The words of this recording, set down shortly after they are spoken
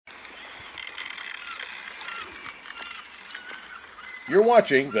You're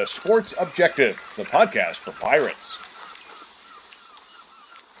watching The Sports Objective, the podcast for Pirates.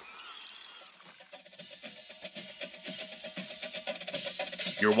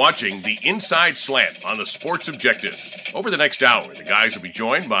 You're watching the Inside Slant on The Sports Objective. Over the next hour, the guys will be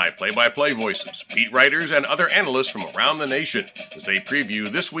joined by play-by-play voices, beat writers, and other analysts from around the nation as they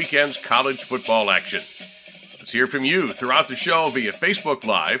preview this weekend's college football action. Let's hear from you throughout the show via Facebook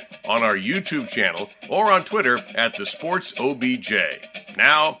Live, on our YouTube channel, or on Twitter at The Sports OBJ.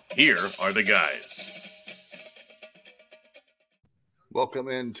 Now, here are the guys. Welcome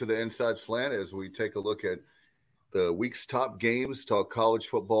into the Inside Slant as we take a look at the week's top games, talk college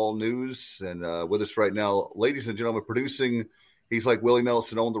football news. And with us right now, ladies and gentlemen, producing, he's like Willie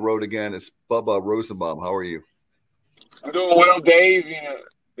Nelson on the road again. It's Bubba Rosenbaum. How are you? I'm doing well, Dave.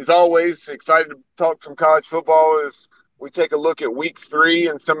 As always, excited to talk some college football as we take a look at week 3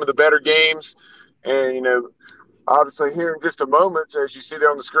 and some of the better games. And, obviously here in just a moment, as you see there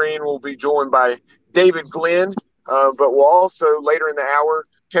on the screen, we'll be joined by David Glenn. But we'll also, later in the hour,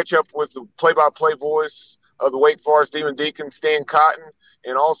 catch up with the play-by-play voice of the Wake Forest Demon Deacon, Stan Cotton.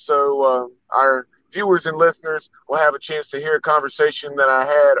 And also our viewers and listeners will have a chance to hear a conversation that I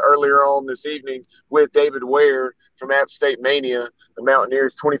had earlier on this evening with David Ware from App State Mania, the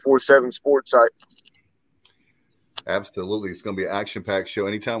Mountaineers 24/7 sports site. Absolutely. It's going to be an action-packed show.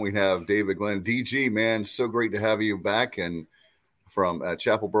 Anytime we have David Glenn. DG, man, so great to have you back. And from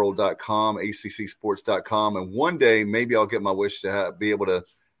chapelboro.com, accsports.com. And one day, maybe I'll get my wish to be able to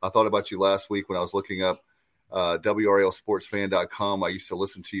 – I thought about you last week when I was looking up WRLsportsfan.com. I used to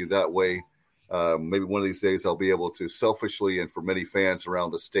listen to you that way. Maybe one of these days I'll be able to selfishly, and for many fans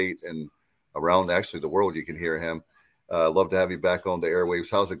around the state and around actually the world, you can hear him. Love to have you back on the airwaves.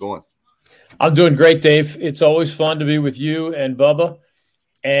 How's it going? I'm doing great, Dave. It's always fun to be with you and Bubba.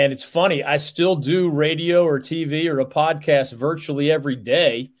 And it's funny, I still do radio or TV or a podcast virtually every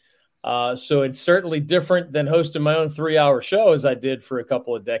day. So it's certainly different than hosting my own 3-hour show as I did for a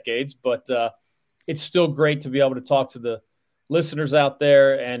couple of decades. But it's still great to be able to talk to the listeners out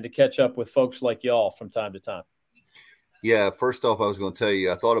there and to catch up with folks like y'all from time to time. Yeah, first off, I was going to tell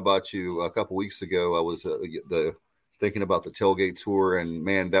you, I thought about you a couple weeks ago. I was thinking about the tailgate tour, and,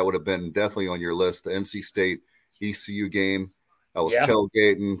 man, that would have been definitely on your list, the NC State ECU game. I was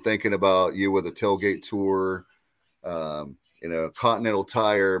tailgating, thinking about you with a tailgate tour, Continental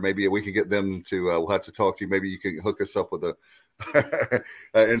Tire. Maybe we could get them to we'll have to talk to you. Maybe you can hook us up with a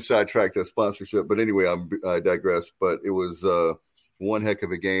inside track to sponsorship. But anyway, I digress. But it was one heck of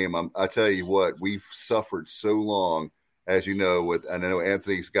a game. I tell you what, we've suffered so long, as you know, I know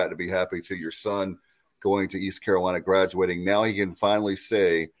Anthony's got to be happy to your son going to East Carolina, graduating. Now he can finally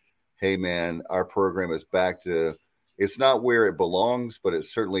say, hey, man, our program is back to – it's not where it belongs, but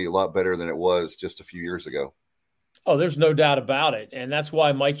it's certainly a lot better than it was just a few years ago. Oh, there's no doubt about it. And that's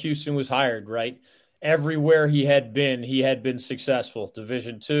why Mike Houston was hired, right? Everywhere he had been successful.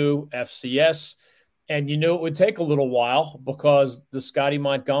 Division II, FCS. And you knew it would take a little while because the Scotty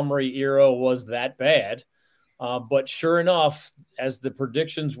Montgomery era was that bad. But sure enough, as the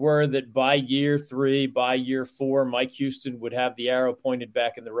predictions were that by year 3, by year 4, Mike Houston would have the arrow pointed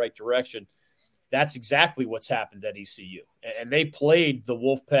back in the right direction. That's exactly what's happened at ECU. And they played the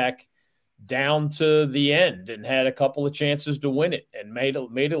Wolfpack down to the end and had a couple of chances to win it and made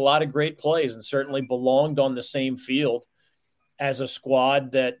a lot of great plays and certainly belonged on the same field as a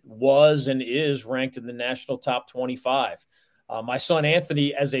squad that was and is ranked in the national top 25. My son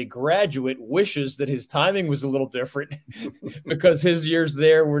Anthony, as a graduate, wishes that his timing was a little different because his years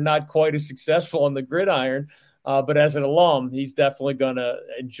there were not quite as successful on the gridiron. But as an alum, he's definitely going to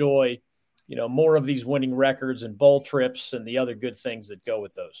enjoy, more of these winning records and bowl trips and the other good things that go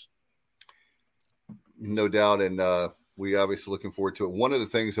with those. No doubt, and we obviously looking forward to it. One of the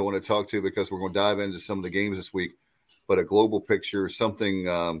things I want to talk to, because we're going to dive into some of the games this week, but a global picture, something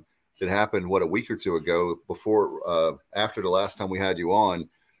that happened, a week or two ago after the last time we had you on,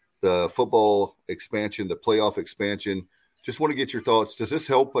 the football expansion, the playoff expansion. Just want to get your thoughts. Does this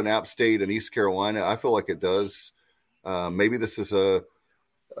help an App State and East Carolina? I feel like it does. Maybe this is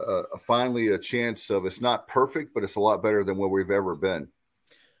finally a chance of, it's not perfect, but it's a lot better than where we've ever been.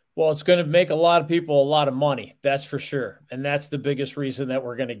 Well, it's going to make a lot of people a lot of money, that's for sure. And that's the biggest reason that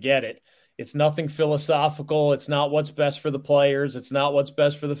we're going to get it. It's nothing philosophical. It's not what's best for the players. It's not what's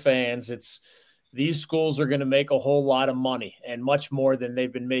best for the fans. It's these schools are going to make a whole lot of money, and much more than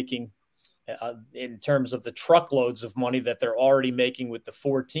they've been making in terms of the truckloads of money that they're already making with the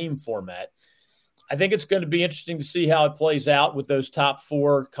 4-team format. I think it's going to be interesting to see how it plays out with those top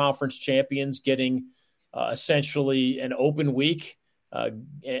 4 conference champions getting essentially an open week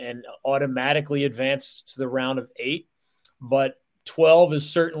and automatically advance to the round of 8. But 12 is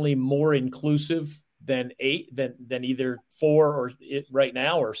certainly more inclusive than 8, than either 4 or right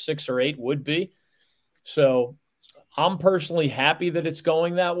now, or 6 or 8 would be. So I'm personally happy that it's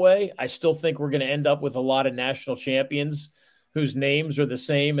going that way. I still think we're going to end up with a lot of national champions whose names are the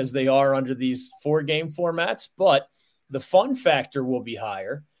same as they are under these 4-game formats, but the fun factor will be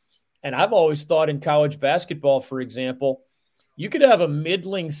higher. And I've always thought in college basketball, for example, you could have a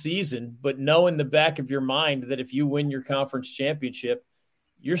middling season, but know in the back of your mind that if you win your conference championship,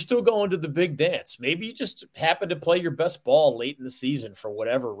 you're still going to the big dance. Maybe you just happen to play your best ball late in the season for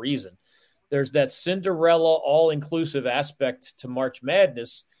whatever reason. There's that Cinderella all-inclusive aspect to March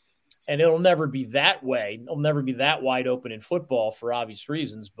Madness, and it'll never be that way. It'll never be that wide open in football for obvious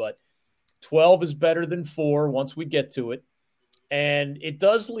reasons, but 12 is better than 4 once we get to it. And it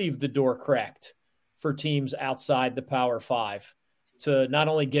does leave the door cracked for teams outside the Power 5 to not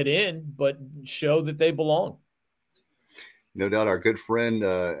only get in, but show that they belong. No doubt. Our good friend,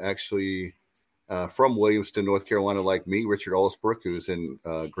 actually from Williamston, North Carolina, like me, Richard Allsbrook, who's in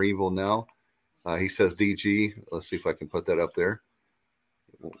Greenville now. He says DG. Let's see if I can put that up there.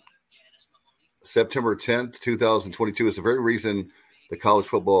 September 10th, 2022 is the very reason the college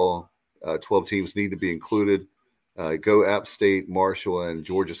football 12 teams need to be included. Go App State, Marshall, and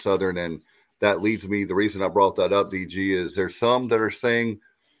Georgia Southern. And that leads me, the reason I brought that up, DG, is there's some that are saying,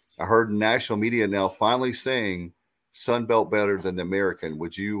 I heard national media now finally saying Sun Belt better than the American.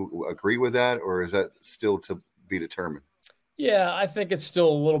 Would you agree with that, or is that still to be determined? Yeah, I think it's still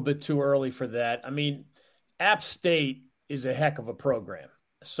a little bit too early for that. I mean, App State is a heck of a program.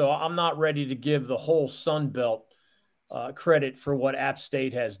 So I'm not ready to give the whole Sun Belt credit for what App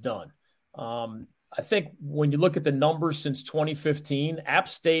State has done. I think when you look at the numbers since 2015, App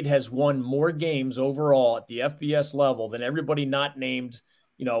State has won more games overall at the FBS level than everybody not named,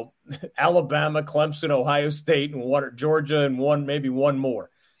 Alabama, Clemson, Ohio State, and Georgia, and maybe one more.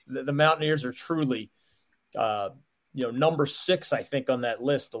 The Mountaineers are truly, number 6, I think, on that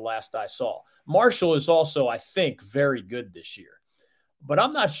list the last I saw. Marshall is also, I think, very good this year. But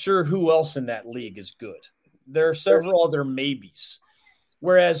I'm not sure who else in that league is good. There are several other maybes.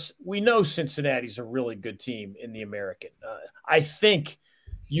 Whereas we know Cincinnati's a really good team in the American. I think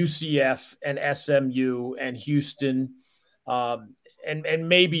UCF and SMU and Houston and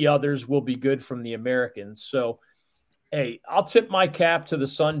maybe others will be good from the American. So, hey, I'll tip my cap to the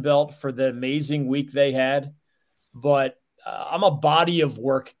Sun Belt for the amazing week they had. But I'm a body of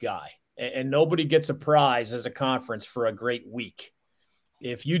work guy, and nobody gets a prize as a conference for a great week.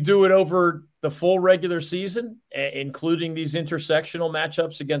 If you do it over the full regular season, including these intersectional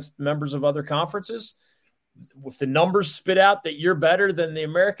matchups against members of other conferences, if the numbers spit out that you're better than the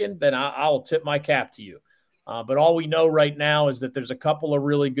American, then I'll tip my cap to you. But all we know right now is that there's a couple of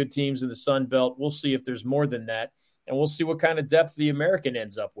really good teams in the Sun Belt. We'll see if there's more than that, and we'll see what kind of depth the American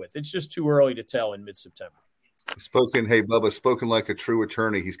ends up with. It's just too early to tell in mid-September. Hey, Bubba, spoken like a true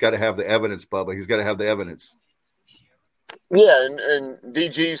attorney. He's got to have the evidence, Bubba. He's got to have the evidence. Yeah, and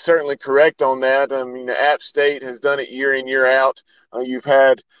DG is certainly correct on that. I mean, App State has done it year in, year out. You've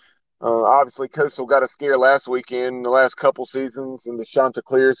had, obviously, Coastal got a scare last weekend, the last couple seasons, and the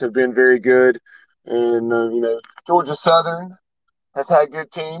Chanticleers have been very good. And, Georgia Southern has had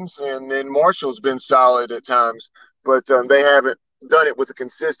good teams, and then Marshall's been solid at times. But they haven't done it with the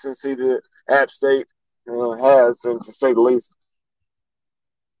consistency that App State has, to say the least.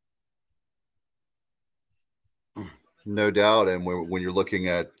 No doubt. And when you're looking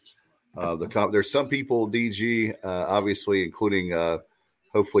at there's some people, DG, obviously, including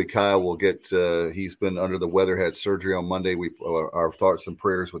hopefully Kyle will get, he's been under the weather, had surgery on Monday. Our thoughts and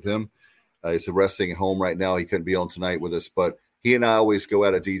prayers with him. He's resting at home right now. He couldn't be on tonight with us, but he and I always go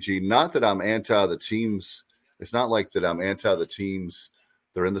at a DG. Not that I'm anti the teams. It's not like that I'm anti the teams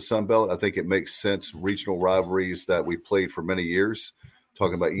that are in the Sun Belt. I think it makes sense, regional rivalries that we played for many years,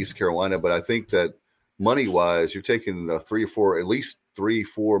 talking about East Carolina. But I think that money-wise, you're taking at least $3,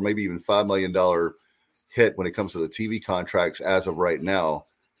 $4, maybe even $5 million hit when it comes to the TV contracts as of right now.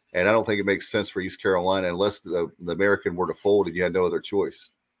 And I don't think it makes sense for East Carolina unless the American were to fold and you had no other choice.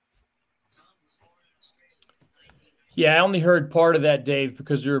 Yeah, I only heard part of that, Dave,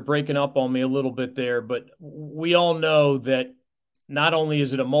 because you were breaking up on me a little bit there. But we all know that not only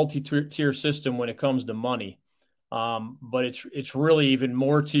is it a multi-tier system when it comes to money, but it's really even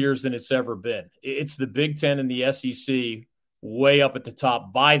more tiers than it's ever been. It's the Big Ten and the SEC way up at the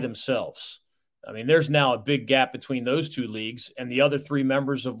top by themselves. I mean, there's now a big gap between those two leagues and the other 3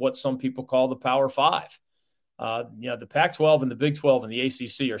 members of what some people call the Power 5. The Pac-12 and the Big 12 and the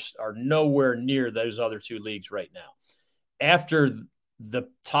ACC are nowhere near those other 2 leagues right now. After the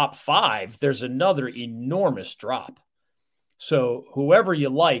top 5, there's another enormous drop. So whoever you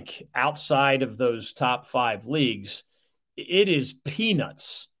like outside of those top 5 leagues, it is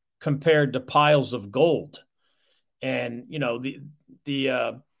peanuts compared to piles of gold. And,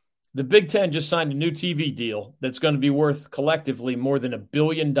 the Big Ten just signed a new TV deal that's going to be worth collectively more than $1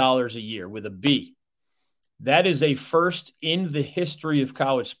 billion a year with a B. That is a first in the history of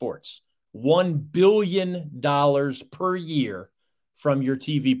college sports. $1 billion per year from your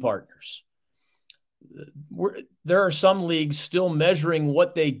TV partners. There are some leagues still measuring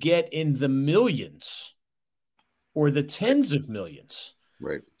what they get in the millions or the tens of millions.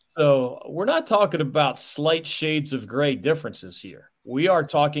 Right. So we're not talking about slight shades of gray differences here. We are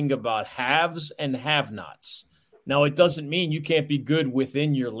talking about haves and have-nots. Now, it doesn't mean you can't be good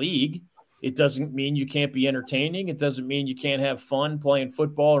within your league. It doesn't mean you can't be entertaining. It doesn't mean you can't have fun playing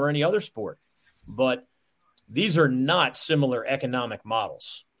football or any other sport. But these are not similar economic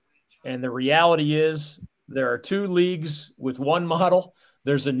models. And the reality is there are 2 leagues with one model.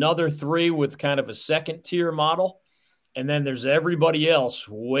 There's another 3 with kind of a second-tier model. And then there's everybody else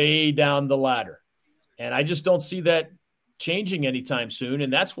way down the ladder. And I just don't see that changing anytime soon.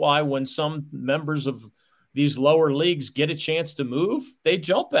 And that's why when some members of these lower leagues get a chance to move, they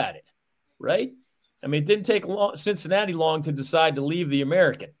jump at it, right? I mean, it didn't take Cincinnati long to decide to leave the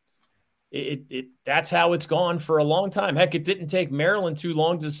American. That's how it's gone for a long time. Heck, it didn't take Maryland too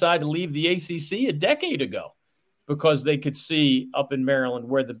long to decide to leave the ACC a decade ago because they could see up in Maryland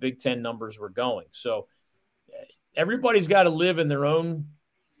where the Big Ten numbers were going. So everybody's got to live in their own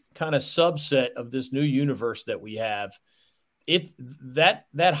kind of subset of this new universe that we have. That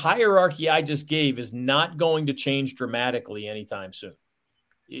hierarchy I just gave is not going to change dramatically anytime soon.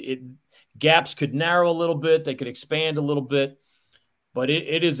 Gaps could narrow a little bit. They could expand a little bit. But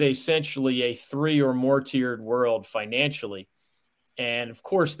it is essentially a 3 or more tiered world financially. And, of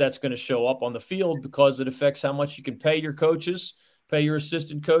course, that's going to show up on the field because it affects how much you can pay your coaches, pay your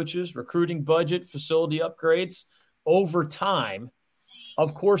assistant coaches, recruiting budget, facility upgrades. Over time,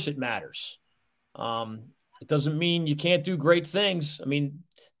 of course it matters. It doesn't mean you can't do great things. I mean,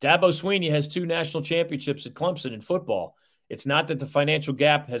 Dabo Swinney has 2 national championships at Clemson in football. It's not that the financial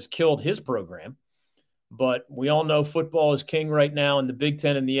gap has killed his program. But we all know football is king right now, and the Big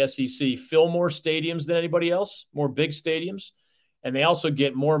Ten and the SEC fill more stadiums than anybody else, more big stadiums, and they also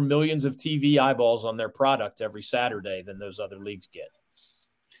get more millions of TV eyeballs on their product every Saturday than those other leagues get.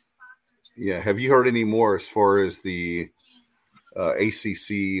 Yeah. Have you heard any more as far as the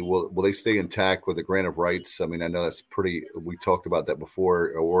ACC? Will they stay intact with the grant of rights? I mean, I know that's we talked about that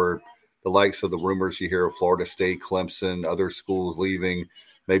before, or the likes of the rumors you hear of Florida State, Clemson, other schools leaving.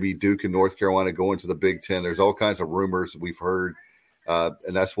 Maybe Duke and North Carolina going to the Big Ten. There's all kinds of rumors we've heard.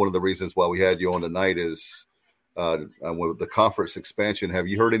 And that's one of the reasons why we had you on tonight is with the conference expansion. Have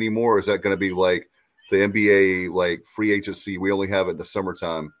you heard any more? Or is that going to be like the NBA, like free agency? We only have it in the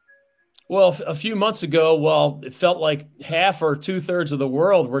summertime. Well, a few months ago, it felt like half or 2/3 of the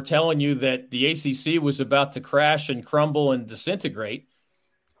world were telling you that the ACC was about to crash and crumble and disintegrate.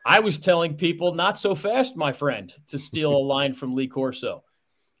 I was telling people, not so fast, my friend, to steal a line from Lee Corso.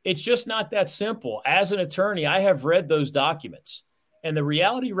 It's just not that simple. As an attorney, I have read those documents. And the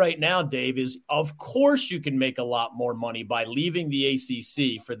reality right now, Dave, is of course you can make a lot more money by leaving the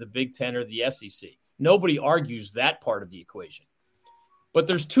ACC for the Big Ten or the SEC. Nobody argues that part of the equation. But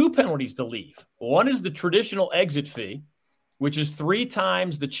there's 2 penalties to leave. One is the traditional exit fee, which is 3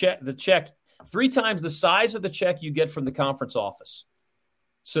 times the check, 3 times the size of the check you get from the conference office.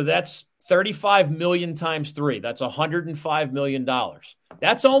 So that's 35 million times 3. That's $105 million.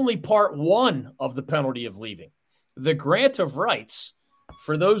 That's only part 1 of the penalty of leaving. The grant of rights,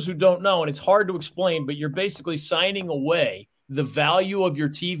 for those who don't know, and it's hard to explain, but you're basically signing away the value of your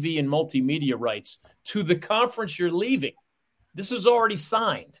TV and multimedia rights to the conference you're leaving. This is already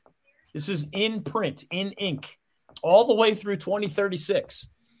signed. This is in print, in ink, all the way through 2036.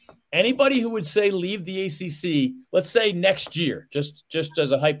 Anybody who would say leave the ACC, let's say next year, just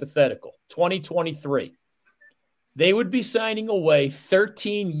as a hypothetical, 2023, they would be signing away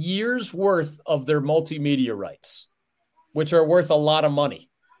 13 years worth of their multimedia rights, which are worth a lot of money.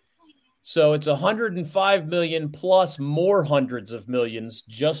 So it's $105 million plus more hundreds of millions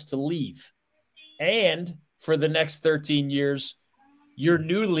just to leave. And for the next 13 years, your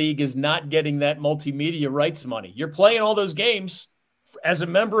new league is not getting that multimedia rights money. You're playing all those games as a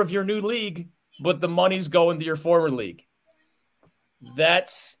member of your new league, but the money's going to your former league.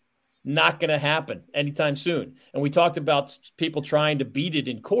 That's not going to happen anytime soon. And we talked about people trying to beat it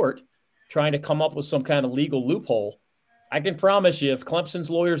in court, trying to come up with some kind of legal loophole. I can promise you, if Clemson's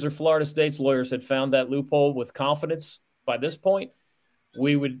lawyers or Florida State's lawyers had found that loophole with confidence by this point,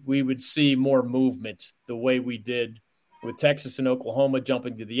 we would see more movement the way we did with Texas and Oklahoma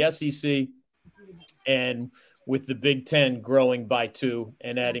jumping to the SEC, and with the Big Ten growing by 2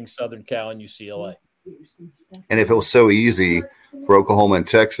 and adding Southern Cal and UCLA. And if it was so easy for Oklahoma and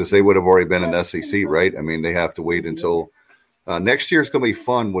Texas, they would have already been in the SEC, right? I mean, they have to wait until next year. Is going to be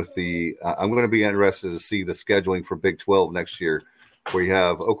fun with the I'm going to be interested to see the scheduling for Big 12 next year, where you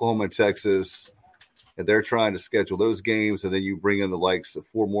have Oklahoma and Texas, and they're trying to schedule those games, and then you bring in the likes of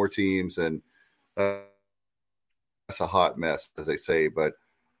 4 more teams, and that's a hot mess, as they say. But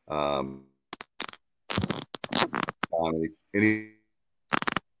any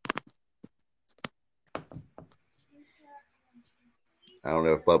I don't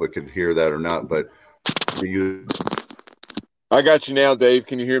know if Bubba could hear that or not, but I got you now, Dave.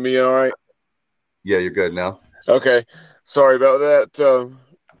 Can you hear me all right? Yeah, you're good now. Okay. Sorry about that.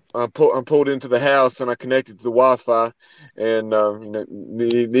 I'm pulled into the house and I connected to the Wi-Fi and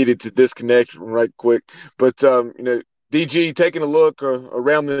needed to disconnect right quick. But DG, taking a look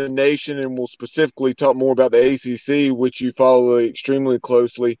around the nation, and we'll specifically talk more about the ACC, which you follow extremely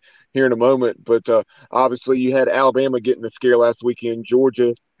closely here in a moment. But obviously you had Alabama getting a scare last weekend.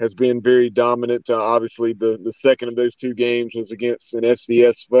 Georgia has been very dominant. Obviously the second of those 2 games was against an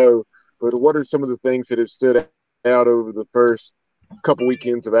FCS foe. But what are some of the things that have stood out over the first couple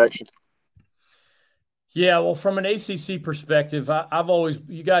weekends of action? Yeah, well, from an ACC perspective, I've always,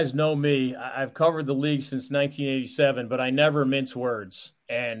 you guys know me, I've covered the league since 1987, but I never mince words.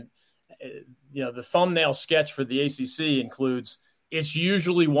 And, the thumbnail sketch for the ACC includes, it's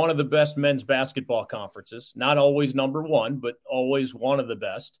usually one of the best men's basketball conferences, not always number 1, but always one of the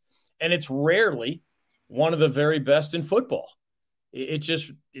best. And it's rarely one of the very best in football.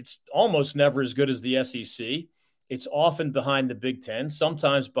 It's almost never as good as the SEC. It's often behind the Big Ten,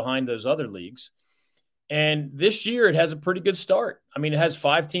 sometimes behind those other leagues. And this year it has a pretty good start. I mean, it has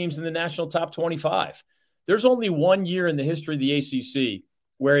 5 teams in the national top 25. There's only one year in the history of the ACC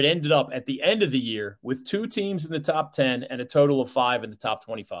where it ended up at the end of the year with 2 teams in the top 10 and a total of 5 in the top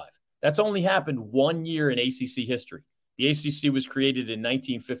 25. That's only happened one year in ACC history. The ACC was created in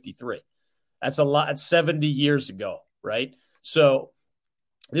 1953. That's a lot. It's 70 years ago, right? So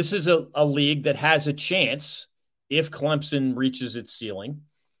this is a league that has a chance if Clemson reaches its ceiling,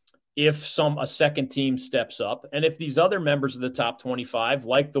 if a second team steps up, and if these other members of the top 25,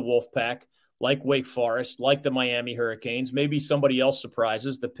 like the Wolfpack, like Wake Forest, like the Miami Hurricanes, maybe somebody else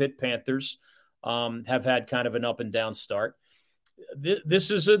surprises. The Pitt Panthers have had kind of an up and down start.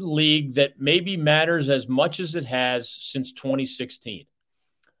 This is a league that maybe matters as much as it has since 2016.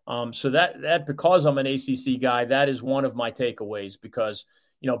 So that because I'm an ACC guy, that is one of my takeaways, because,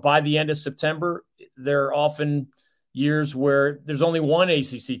 by the end of September, there are often years where there's only one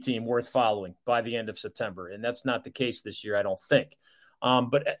ACC team worth following by the end of September. And that's not the case this year, I don't think.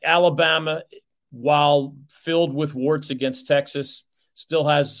 But Alabama, while filled with warts against Texas, still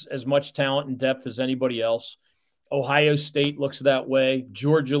has as much talent and depth as anybody else. Ohio State looks that way.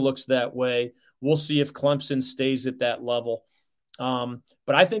 Georgia looks that way. We'll see if Clemson stays at that level.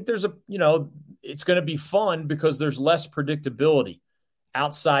 But I think it's going to be fun because there's less predictability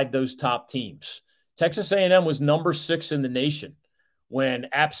outside those top teams. Texas A&M was number 6 in the nation when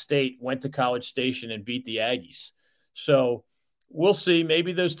App State went to College Station and beat the Aggies. So we'll see.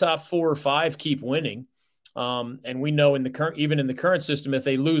 Maybe those top 4 or 5 keep winning. And we know even in the current system, if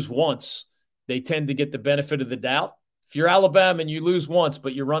they lose once, they tend to get the benefit of the doubt. If you're Alabama and you lose once,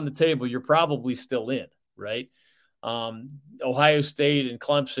 but you run the table, you're probably still in, right? Ohio State and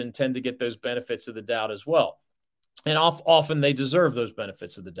Clemson tend to get those benefits of the doubt as well. And often they deserve those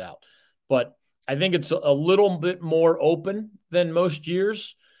benefits of the doubt. But I think it's a little bit more open than most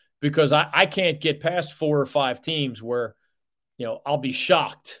years, because I can't get past 4 or 5 teams where, I'll be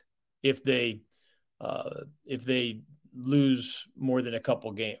shocked if they lose more than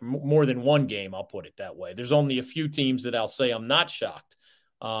more than one game. I'll put it that way. There's only a few teams that I'll say I'm not shocked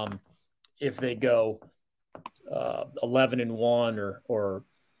if they go 11-1 or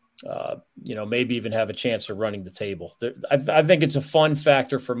maybe even have a chance of running the table. I think it's a fun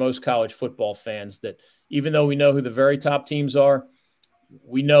factor for most college football fans that even though we know who the very top teams are,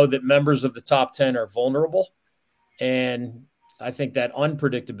 we know that members of the top 10 are vulnerable. And I think that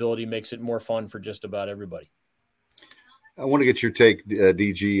unpredictability makes it more fun for just about everybody. I want to get your take,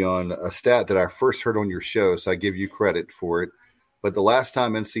 DG, on a stat that I first heard on your show, so I give you credit for it. But the last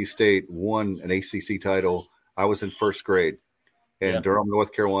time NC State won an ACC title, I was in first grade in Durham,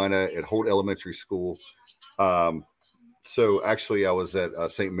 North Carolina at Holt Elementary School. So actually I was at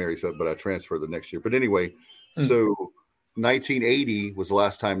St. Mary's, but I transferred the next year. But anyway, so 1980 was the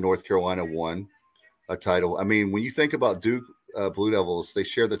last time North Carolina won a title. I mean, when you think about Duke Blue Devils, they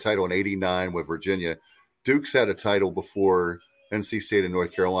shared the title in 89 with Virginia. Duke's had a title before NC State and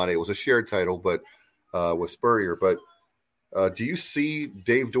North Carolina. It was a shared title, but with Spurrier. But do you see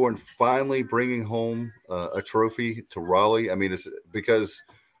Dave Doran finally bringing home a trophy to Raleigh? I mean, it's because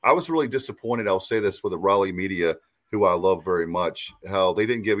I was really disappointed. I'll say this with the Raleigh media, who I love very much, how they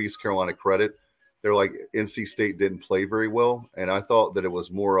didn't give East Carolina credit. They're like, NC State didn't play very well. And I thought that it was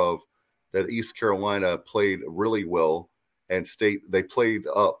more of that East Carolina played really well and they played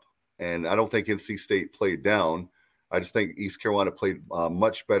up. And I don't think NC State played down. I just think East Carolina played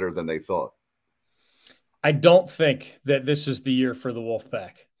much better than they thought. I don't think that this is the year for the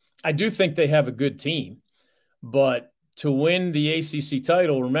Wolfpack. I do think they have a good team, but to win the ACC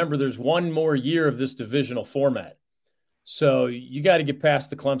title, remember there's one more year of this divisional format. So you got to get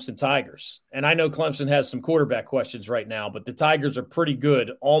past the Clemson Tigers. And I know Clemson has some quarterback questions right now, but the Tigers are pretty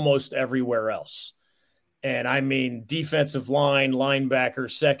good almost everywhere else. And I mean, defensive line,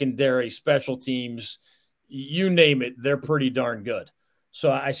 linebackers, secondary, special teams, you name it, they're pretty darn good. So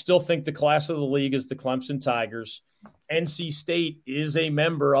I still think the class of the league is the Clemson Tigers. NC State is a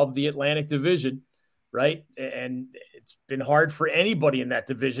member of the Atlantic Division, right? And it's been hard for anybody in that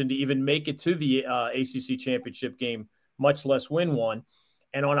division to even make it to the ACC championship game, much less win one.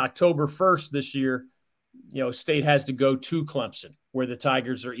 And on October 1st this year, State has to go to Clemson, where the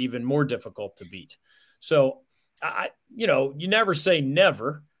Tigers are even more difficult to beat. So, you never say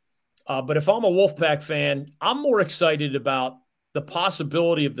never. But if I'm a Wolfpack fan, I'm more excited about the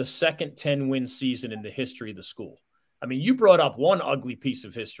possibility of the second 10-win season in the history of the school. I mean, you brought up one ugly piece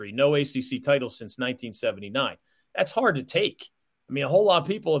of history, no ACC title since 1979. That's hard to take. I mean, a whole lot of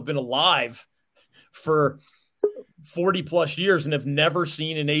people have been alive for 40-plus years and have never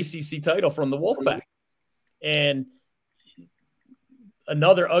seen an ACC title from the Wolfpack. And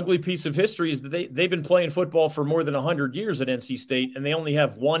another ugly piece of history is that they've been playing football for more than 100 years at NC State, and they only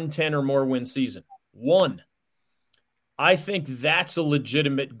have one 10 or more win season. One. I think that's a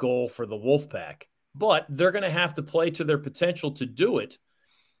legitimate goal for the Wolfpack, but they're going to have to play to their potential to do it.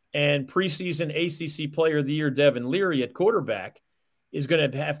 And preseason ACC Player of the Year Devin Leary at quarterback is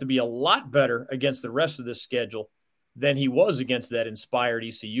going to have to be a lot better against the rest of this schedule than he was against that inspired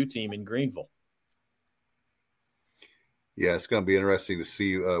ECU team in Greenville. Yeah, it's going to be interesting to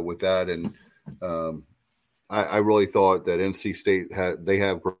see with that. And I really thought that NC State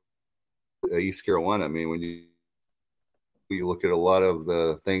have East Carolina. I mean, when you look at a lot of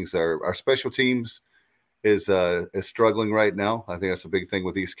the things, our special teams is struggling right now. I think that's a big thing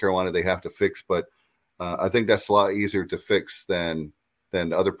with East Carolina they have to fix. But I think that's a lot easier to fix than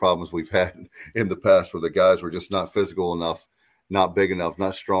other problems we've had in the past, where the guys were just not physical enough, not big enough,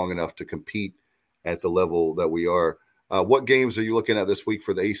 not strong enough to compete at the level that we are. What games are you looking at this week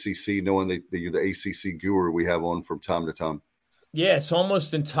for the ACC, knowing that you're the ACC guru we have on from time to time? Yeah, it's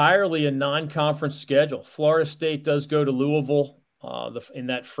almost entirely a non-conference schedule. Florida State does go to Louisville in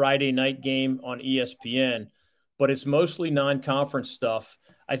that Friday night game on ESPN, but it's mostly non-conference stuff.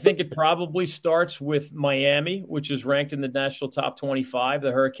 I think it probably starts with Miami, which is ranked in the national top 25.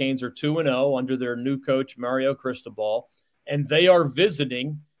 The Hurricanes are 2-0 under their new coach, Mario Cristobal, and they are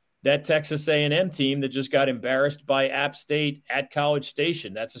visiting that Texas A&M team that just got embarrassed by App State at College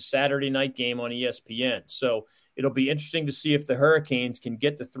Station. That's a Saturday night game on ESPN. So it'll be interesting to see if the Hurricanes can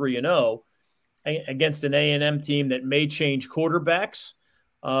get to 3-0 against an A&M team that may change quarterbacks,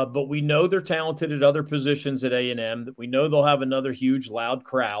 but we know they're talented at other positions at A&M. We know they'll have another huge, loud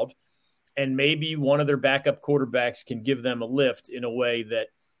crowd, and maybe one of their backup quarterbacks can give them a lift in a way that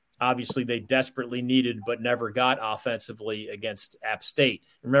obviously they desperately needed but never got offensively against App State.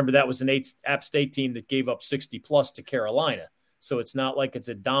 Remember, that was an App State team that gave up 60-plus to Carolina, so it's not like it's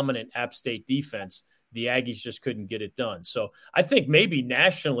a dominant App State defense. The Aggies just couldn't get it done. So I think maybe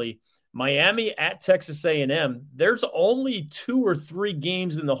nationally, Miami at Texas A&M, there's only 2 or 3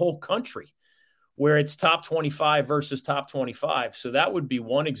 games in the whole country where it's top 25 versus top 25. So that would be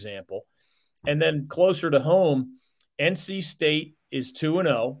one example. And then closer to home, NC State is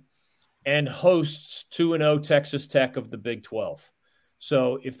 2-0 and hosts 2-0 Texas Tech of the Big 12.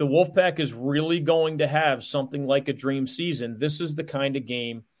 So if the Wolfpack is really going to have something like a dream season, this is the kind of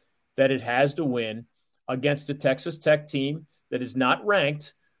game that it has to win against a Texas Tech team that is not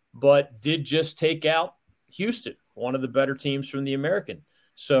ranked, but did just take out Houston, one of the better teams from the American.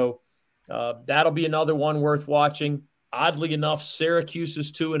 So that'll be another one worth watching. Oddly enough, Syracuse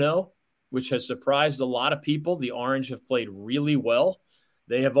is 2-0, which has surprised a lot of people. The Orange have played really well.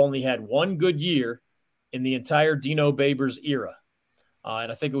 They have only had one good year in the entire Dino Babers era,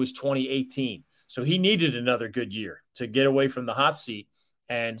 and I think it was 2018. So he needed another good year to get away from the hot seat.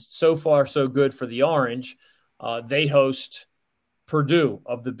 And so far, so good for the Orange. They host Purdue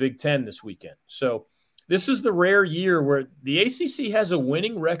of the Big Ten this weekend. So this is the rare year where the ACC has a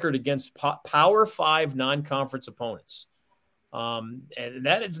winning record against Power 5 non-conference opponents. And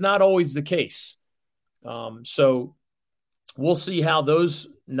that is not always the case. So we'll see how those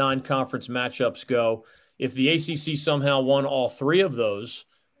non-conference matchups go. If the ACC somehow won all three of those,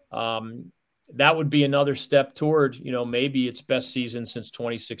 that would be another step toward, maybe its best season since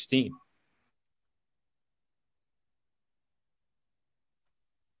 2016.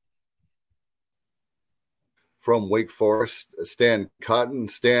 From Wake Forest, Stan Cotton.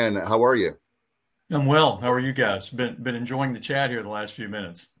 Stan, how are you? I'm well. How are you guys? Been enjoying the chat here the last few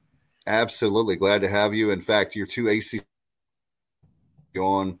minutes. Absolutely. Glad to have you. In fact, you're two ACC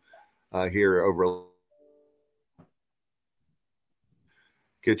on here over.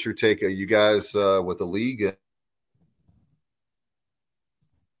 Get your take. You guys with the league.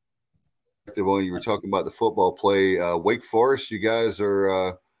 When you were talking about the football play, Wake Forest, you guys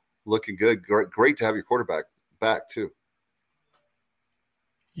are looking good. Great to have your quarterback back too.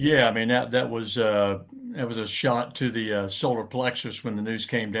 Yeah, I mean that was a shot to the solar plexus when the news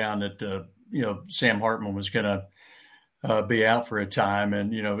came down that Sam Hartman was going to be out for a time,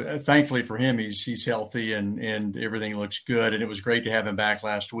 and thankfully for him he's healthy and everything looks good, and it was great to have him back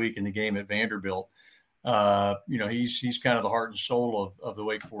last week in the game at Vanderbilt. He's kind of the heart and soul of the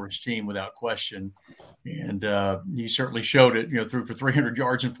Wake Forest team without question. And he certainly showed it, threw for 300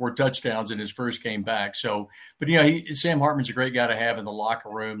 yards and 4 touchdowns in his first game back. So, but, Sam Hartman's a great guy to have in the locker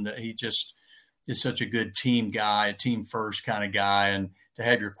room. That he just is such a good team guy, a team first kind of guy. And to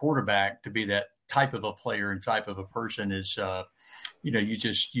have your quarterback to be that type of a player and type of a person is,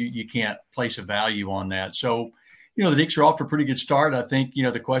 you can't place a value on that. So, the Deacs are off to a pretty good start. I think,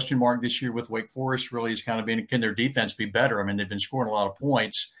 the question mark this year with Wake Forest really is kind of been, can their defense be better? I mean, they've been scoring a lot of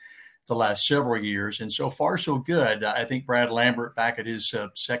points the last several years, and so far so good. I think Brad Lambert, back at his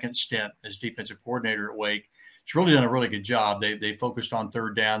second stint as defensive coordinator at Wake, has really done a really good job. They focused on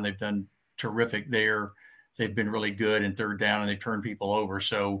third down. They've done terrific there. They've been really good in third down, and they've turned people over.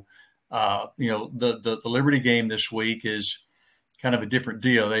 So, the Liberty game this week is kind of a different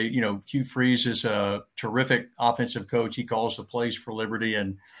deal. Hugh Freeze is a terrific offensive coach. He calls the plays for Liberty,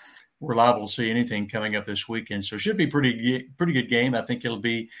 and we're liable to see anything coming up this weekend. So it should be pretty good game. I think it'll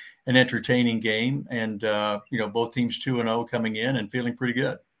be an entertaining game, and both teams 2-0 coming in and feeling pretty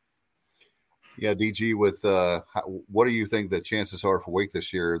good. Yeah, DG, with what do you think the chances are for Wake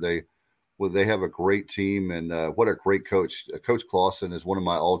this year? They have a great team, and what a great coach. Coach Clawson is one of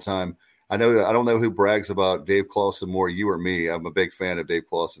my all-time. I don't know who brags about Dave Clawson more, you or me. I'm a big fan of Dave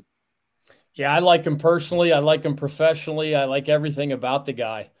Clawson. Yeah, I like him personally. I like him professionally. I like everything about the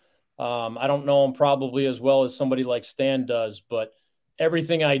guy. I don't know him probably as well as somebody like Stan does, but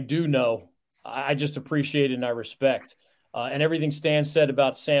everything I do know, I just appreciate and I respect. And everything Stan said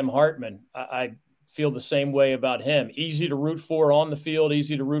about Sam Hartman, I feel the same way about him. Easy to root for on the field,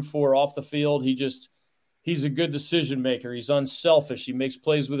 easy to root for off the field. He's a good decision maker. He's unselfish. He makes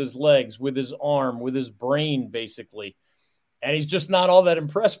plays with his legs, with his arm, with his brain, basically. And he's just not all that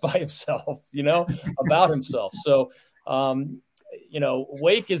impressed by himself, about himself. So,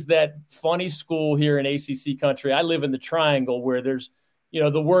 Wake is that funny school here in ACC country. I live in the Triangle where there's,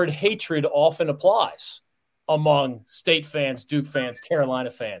 the word hatred often applies among State fans, Duke fans,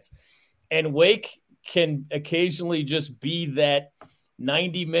 Carolina fans. And Wake can occasionally just be that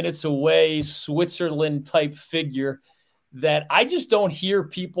 90 minutes away Switzerland type figure that I just don't hear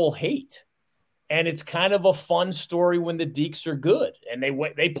people hate. And it's kind of a fun story when the Deacs are good. And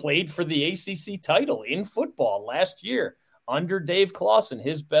they played for the ACC title in football last year under Dave Clawson,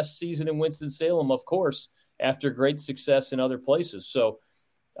 his best season in Winston-Salem, of course, after great success in other places. So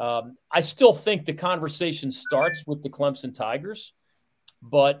I still think the conversation starts with the Clemson Tigers,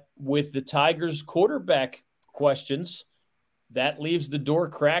 but with the Tigers quarterback questions, that leaves the door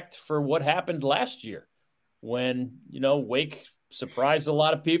cracked for what happened last year when, Wake surprised a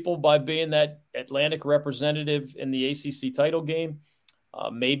lot of people by being that Atlantic representative in the ACC title game.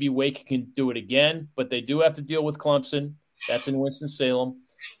 Maybe Wake can do it again, but they do have to deal with Clemson. That's in Winston-Salem.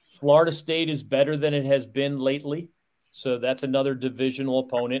 Florida State is better than it has been lately, so that's another divisional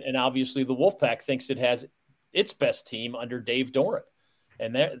opponent. And obviously the Wolfpack thinks it has its best team under Dave Doran,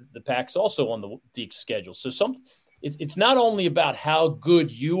 and the Pack's also on the Deacs schedule. So it's not only about how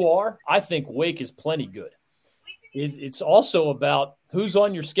good you are. I think Wake is plenty good. It's also about who's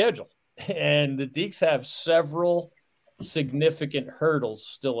on your schedule, and the Deacs have several significant hurdles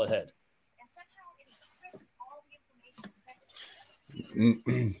still ahead.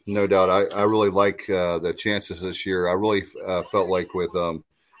 No doubt. I really like the chances this year. I really felt like with,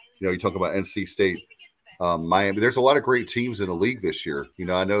 you talk about NC State. Miami. There's a lot of great teams in the league this year.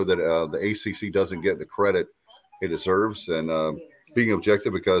 I know that the ACC doesn't get the credit it deserves, and being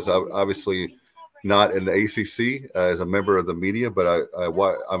objective, because obviously not in the ACC as a member of the media, but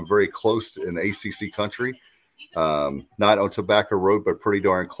I'm very close in ACC country, not on Tobacco Road, but pretty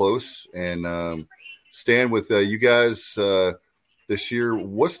darn close. And Stan, with you guys this year,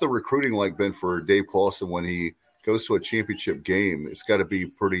 what's the recruiting like been for Dave Clawson when he goes to a championship game? It's got to be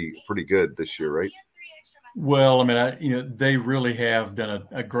pretty good this year, right? Well, I mean, they really have done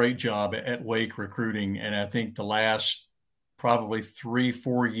a great job at Wake recruiting, and I think the last probably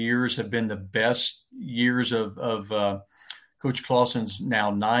 3-4 years have been the best years of Coach Clawson's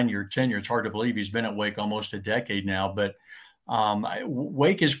now 9-year tenure. It's hard to believe he's been at Wake almost a decade now, but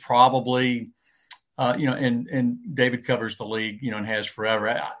Wake is probably, and David covers the league, and has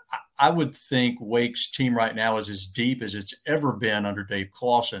forever. I would think Wake's team right now is as deep as it's ever been under Dave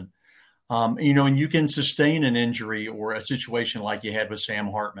Clawson. And you can sustain an injury or a situation like you had with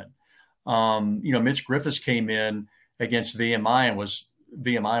Sam Hartman. Mitch Griffiths came in against VMI and was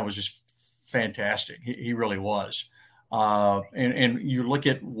just fantastic. He really was. And you look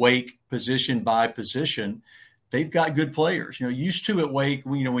at Wake position by position, they've got good players. Used to at Wake,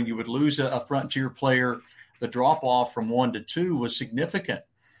 when you would lose a frontier player, the drop off from 1 to 2 was significant.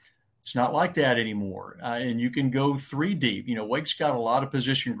 It's not like that anymore. And you can go 3 deep. Wake's got a lot of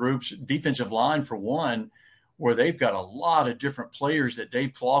position groups, defensive line for one, where they've got a lot of different players that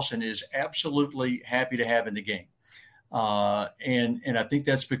Dave Clawson is absolutely happy to have in the game. And I think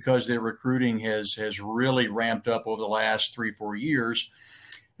that's because their recruiting has really ramped up over the last 3-4 years.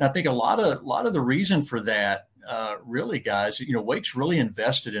 And I think a lot of the reason for that, really, guys, Wake's really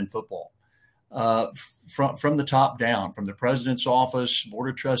invested in football. From the top down, from the president's office, board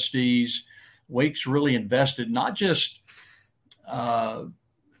of trustees, Wake's really invested not just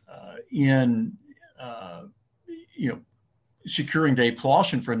in securing Dave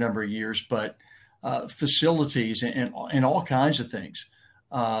Clawson for a number of years, but facilities and all kinds of things.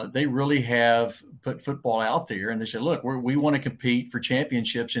 They really have put football out there, and they say, look, we want to compete for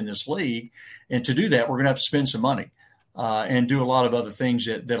championships in this league, and to do that, we're going to have to spend some money. And do a lot of other things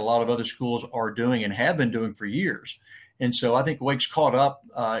that a lot of other schools are doing and have been doing for years. And so I think Wake's caught up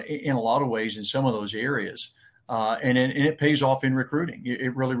in a lot of ways in some of those areas. And it pays off in recruiting.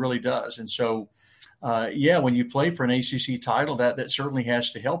 It really, really does. And so, when you play for an ACC title, that certainly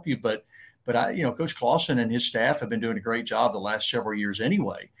has to help you. But Coach Clawson and his staff have been doing a great job the last several years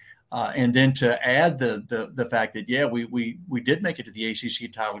anyway. And then to add the fact that, we did make it to the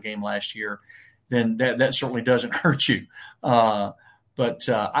ACC title game last year, then that certainly doesn't hurt you. But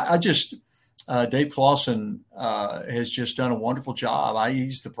Dave Clawson has just done a wonderful job.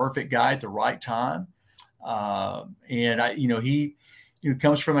 He's the perfect guy at the right time. He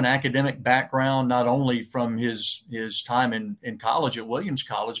comes from an academic background, not only from his time in college at Williams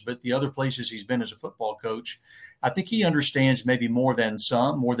College, but the other places he's been as a football coach. I think he understands maybe more than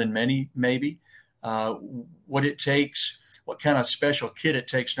many, maybe, what it takes, what kind of special kit it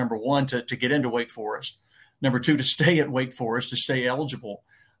takes, number one, to get into Wake Forest, number two, to stay at Wake Forest, to stay eligible,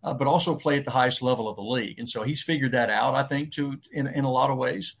 but also play at the highest level of the league. And so he's figured that out, I think, in a lot of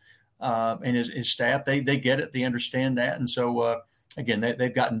ways. And his staff, they get it, they understand that. And so, again,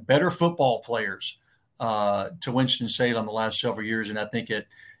 they've gotten better football players to Winston-Salem the last several years. And I think it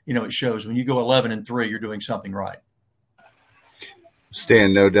shows when you go 11-3, you're doing something right.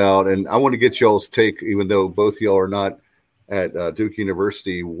 Stan, no doubt. And I want to get y'all's take, even though both y'all are not at Duke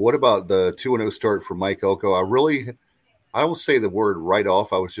University. What about the 2-0 start for Mike Elko? I will say the word right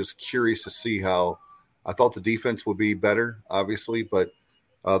off. I was just curious to see how I thought the defense would be better, obviously, but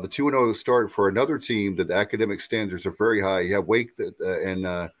the 2-0 start for another team that the academic standards are very high. You have Wake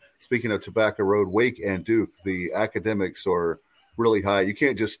and speaking of Tobacco Road, Wake and Duke, the academics are really high. You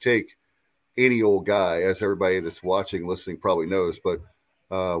can't just take any old guy, as everybody that's watching, listening probably knows. But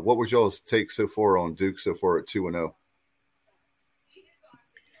what was y'all's take so far on Duke so far at 2-0?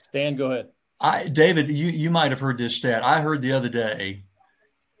 Stan, go ahead. David, you might have heard this stat. I heard the other day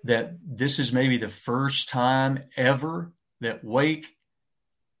that this is maybe the first time ever that Wake,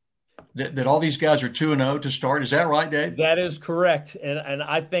 that all these guys are 2-0 to start. Is that right, Dave? That is correct. And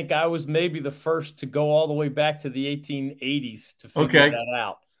I think I was maybe the first to go all the way back to the 1880s to figure that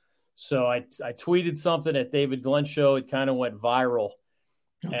out. So I tweeted something at David Glenn show. It kind of went viral.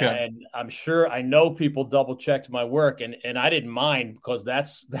 Okay. And I know people double checked my work, and I didn't mind, because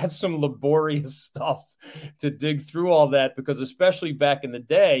that's some laborious stuff to dig through all that, because especially back in the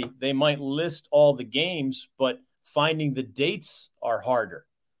day, they might list all the games, but finding the dates are harder.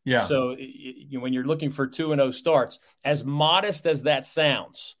 Yeah. So when you're looking for 2-0 starts, as modest as that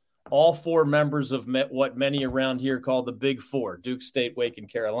sounds, all four members of what many around here call the Big Four, Duke, State, Wake,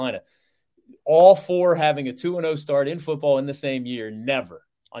 and Carolina. All four having a 2-0 start in football in the same year, never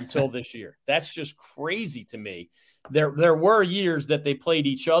until this year. That's just crazy to me. There were years that they played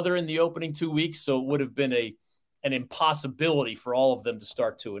each other in the opening 2 weeks, so it would have been an impossibility for all of them to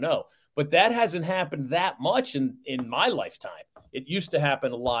start 2-0. But that hasn't happened that much in my lifetime. It used to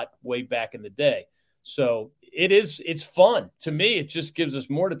happen a lot way back in the day. So it's fun. To me, it just gives us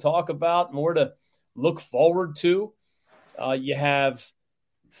more to talk about, more to look forward to. You have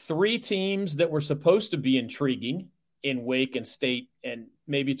three teams that were supposed to be intriguing in Wake and State and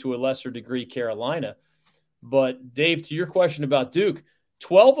maybe to a lesser degree Carolina. But, Dave, to your question about Duke,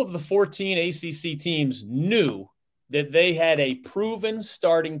 12 of the 14 ACC teams knew that they had a proven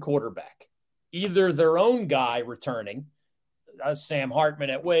starting quarterback, either their own guy returning, Sam Hartman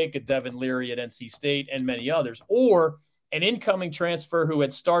at Wake, a Devin Leary at NC State, and many others, or an incoming transfer who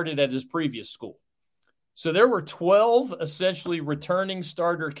had started at his previous school. So there were 12 essentially returning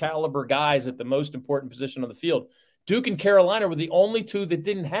starter caliber guys at the most important position on the field. Duke and Carolina were the only two that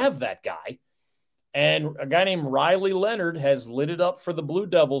didn't have that guy. And a guy named Riley Leonard has lit it up for the Blue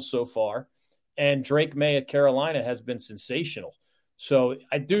Devils so far. And Drake May at Carolina has been sensational. So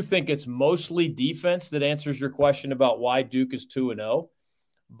I do think it's mostly defense that answers your question about why Duke is 2-0.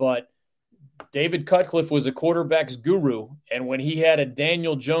 But David Cutcliffe was a quarterback's guru. And when he had a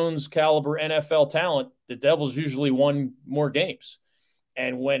Daniel Jones caliber NFL talent, the Devils usually won more games.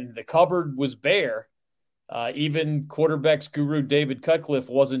 And when the cupboard was bare, even quarterbacks guru David Cutcliffe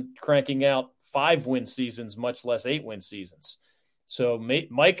wasn't cranking out 5-win seasons, much less 8-win seasons. So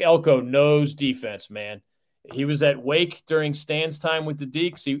Mike Elko knows defense, man. He was at Wake during Stan's time with the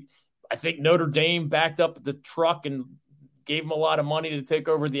Deacs. I think Notre Dame backed up the truck and gave him a lot of money to take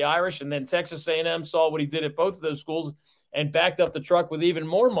over the Irish. And then Texas A&M saw what he did at both of those schools and backed up the truck with even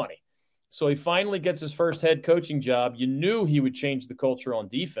more money. So he finally gets his first head coaching job. You knew he would change the culture on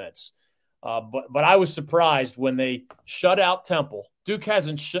defense. But I was surprised when they shut out Temple. Duke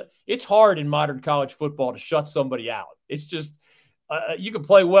hasn't it's hard in modern college football to shut somebody out. It's just you can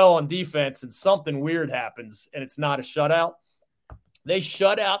play well on defense and something weird happens and it's not a shutout. They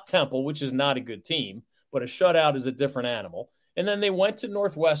shut out Temple, which is not a good team, but a shutout is a different animal. And then they went to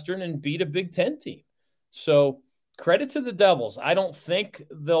Northwestern and beat a Big Ten team. So credit to the Devils. I don't think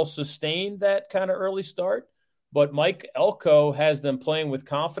they'll sustain that kind of early start. But Mike Elko has them playing with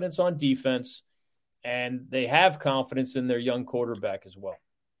confidence on defense, and they have confidence in their young quarterback as well.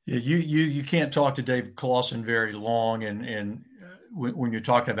 Yeah, you can't talk to Dave Clawson very long, and when you're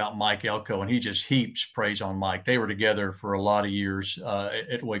talking about Mike Elko, and he just heaps praise on Mike. They were together for a lot of years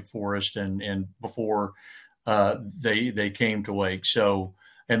at Wake Forest, and before they came to Wake. So,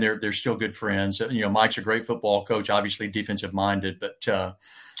 and they're still good friends. You know, Mike's a great football coach, obviously defensive minded, but.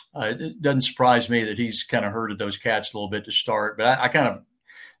 It doesn't surprise me that he's kind of herded those cats a little bit to start. But I kind of,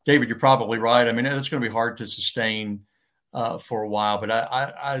 David, you're probably right. I mean, it's going to be hard to sustain for a while.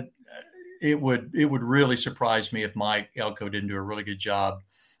 But it would really surprise me if Mike Elko didn't do a really good job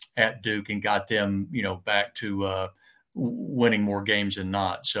at Duke and got them, back to winning more games than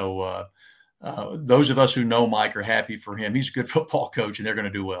not. So those of us who know Mike are happy for him. He's a good football coach, and they're going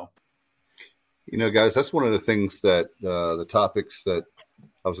to do well. Guys, that's one of the things that the topics that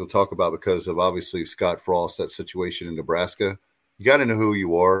I was going to talk about because of obviously Scott Frost, that situation in Nebraska. You got to know who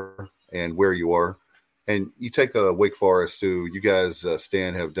you are and where you are. And you take a Wake Forest, who you guys,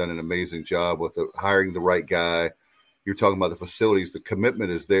 Stan, have done an amazing job with hiring the right guy. You're talking about the facilities. The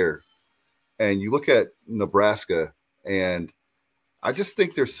commitment is there. And you look at Nebraska, and I just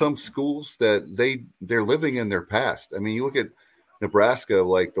think there's some schools that they're living in their past. I mean, you look at Nebraska,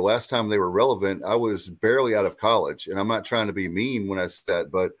 like the last time they were relevant, I was barely out of college. And I'm not trying to be mean when I say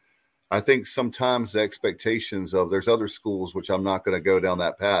that, but I think sometimes the expectations of there's other schools, which I'm not going to go down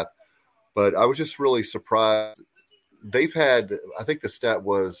that path, but I was just really surprised. They've had, I think the stat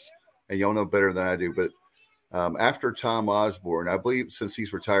was, and y'all know better than I do, but after Tom Osborne, I believe since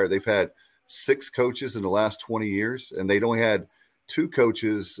he's retired, they've had 6 coaches in the last 20 years, and they'd only had 2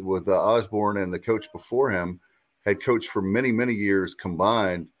 coaches with Osborne and the coach before him had coached for many, many years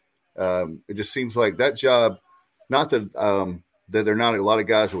combined. It just seems like that job, not that that there are not a lot of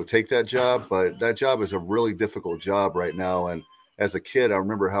guys that would take that job, but that job is a really difficult job right now. And as a kid, I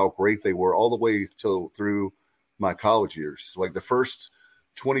remember how great they were all the way through my college years. Like the first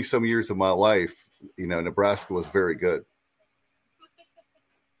 20-some years of my life, Nebraska was very good.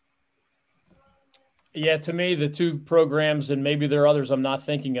 Yeah, to me, the 2 programs, and maybe there are others I'm not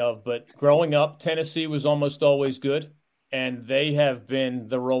thinking of, but growing up, Tennessee was almost always good. and they have been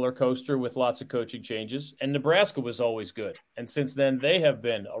the roller coaster with lots of coaching changes. And Nebraska was always good. And since then, they have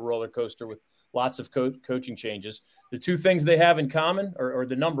been a roller coaster with lots of coaching changes. The two things they have in common, or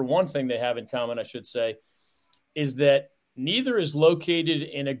the number one thing they have in common, I should say, is that neither is located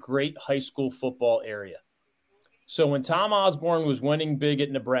in a great high school football area. So when Tom Osborne was winning big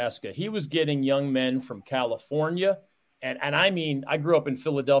at Nebraska, he was getting young men from California. And I mean, I grew up in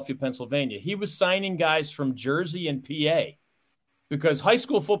Philadelphia, Pennsylvania. He was signing guys from Jersey and PA because high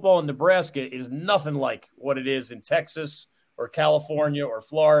school football in Nebraska is nothing like what it is in Texas or California or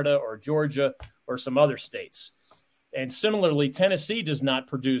Florida or Georgia or some other states. And similarly, Tennessee does not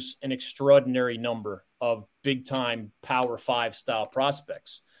produce an extraordinary number of big-time Power 5 style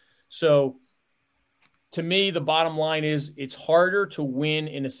prospects. So to me, the bottom line is it's harder to win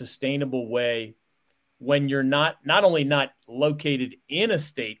in a sustainable way when you're not only not located in a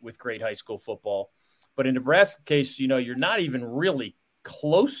state with great high school football, but in Nebraska's case, you're not even really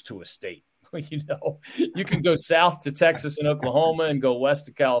close to a state. You can go south to Texas and Oklahoma and go west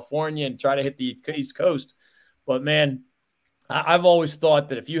to California and try to hit the East Coast. But, man, I've always thought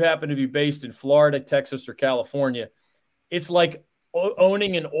that if you happen to be based in Florida, Texas, or California, it's like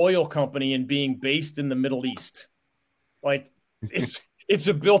owning an oil company and being based in the Middle East. Like, it's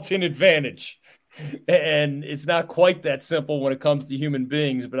a built-in advantage. And it's not quite that simple when it comes to human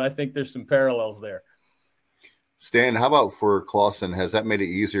beings, but I think there's some parallels there. Stan, how about for Clausen? Has that made it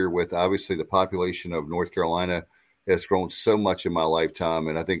easier with obviously the population of North Carolina has grown so much in my lifetime?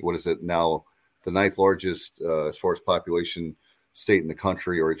 And I think, what is it now, the ninth largest as far as population state in the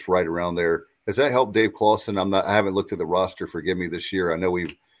country, or it's right around there. Has that helped Dave Clausen? I haven't looked at the roster, forgive me, this year. I know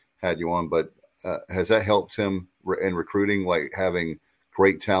we've had you on, but has that helped him in recruiting, like having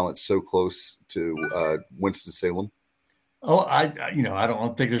great talent so close to Winston-Salem? Oh, I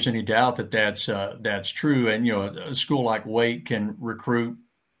don't think there's any doubt that that's true. And, a school like Wake can recruit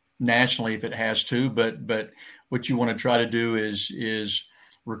nationally if it has to, but what you want to try to do is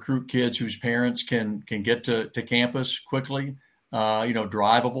recruit kids whose parents can get to campus quickly,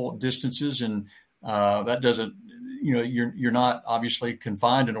 drivable distances. And that doesn't, you're not obviously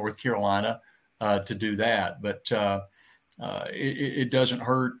confined to North Carolina to do that, but it doesn't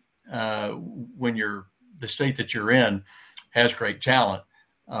hurt when the state that you're in has great talent.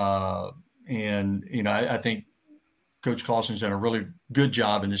 I think Coach Clausen's done a really good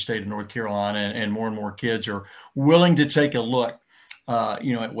job in the state of North Carolina, and more kids are willing to take a look,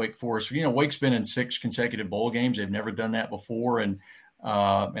 at Wake Forest. Wake's been in 6 consecutive bowl games. They've never done that before. And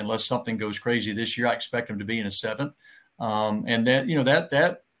unless something goes crazy this year, I expect them to be in a 7th. And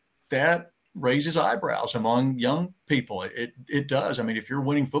that raises eyebrows among young people. It does. I mean, if you're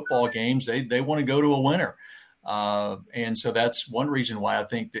winning football games, they want to go to a winner. And so that's one reason why I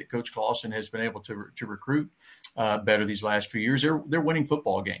think that Coach Clausen has been able to recruit better these last few years. They're winning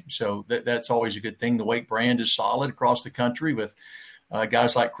football games. So that's always a good thing. The Wake brand is solid across the country with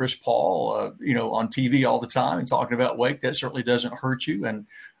guys like Chris Paul, on TV all the time and talking about Wake. That certainly doesn't hurt you. And,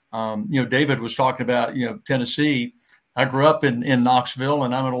 David was talking about, Tennessee. I grew up in Knoxville,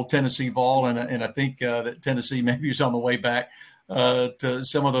 and I'm an old Tennessee Vol, and I think that Tennessee maybe is on the way back to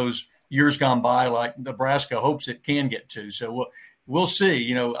some of those years gone by, like Nebraska hopes it can get to. So we'll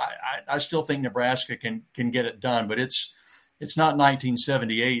see. I still think Nebraska can get it done, but it's not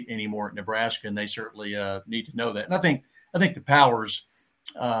 1978 anymore at Nebraska, and they certainly need to know that. And I think the powers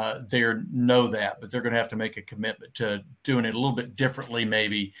there know that, but they're going to have to make a commitment to doing it a little bit differently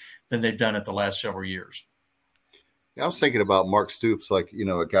maybe than they've done it the last several years. I was thinking about Mark Stoops, like,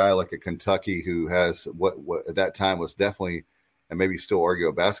 a guy like a Kentucky who has what at that time was definitely, and maybe still argue,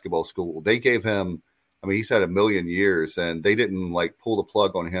 a basketball school. They gave him, he's had 1 million years, and they didn't pull the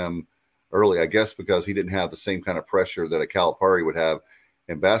plug on him early, I guess, because he didn't have the same kind of pressure that a Calipari would have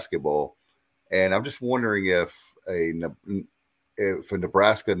in basketball. And I'm just wondering if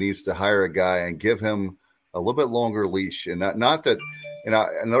Nebraska needs to hire a guy and give him a little bit longer leash. And not that,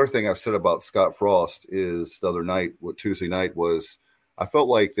 another thing I've said about Scott Frost is Tuesday night was, I felt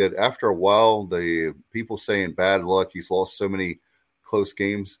like that after a while, the people saying bad luck, he's lost so many close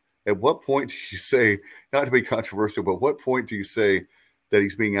games. At what point do you say, not to be controversial, but what point do you say that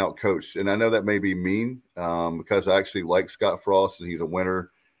he's being outcoached? And I know that may be mean because I actually like Scott Frost and he's a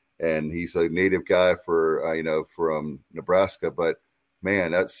winner and he's a native guy from Nebraska. But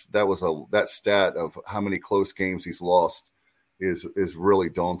man, that stat of how many close games he's lost is really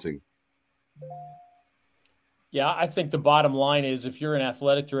daunting. Yeah, I think the bottom line is if you're an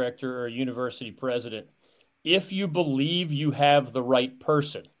athletic director or a university president, if you believe you have the right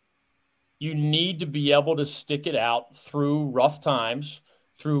person, you need to be able to stick it out through rough times,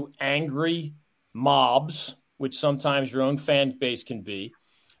 through angry mobs which sometimes your own fan base can be.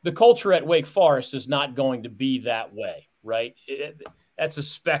 The culture at Wake Forest is not going to be that way, right? That's a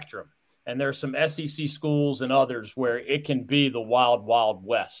spectrum. And there's some SEC schools and others where it can be the wild, wild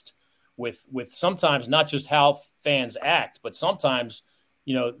west with sometimes not just how fans act, but sometimes,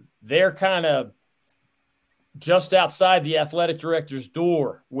 they're kind of just outside the athletic director's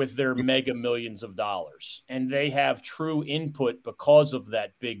door with their mega millions of dollars. And they have true input because of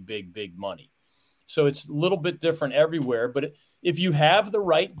that big, big, big money. So it's a little bit different everywhere. But if you have the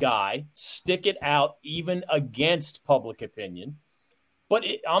right guy, stick it out even against public opinion. But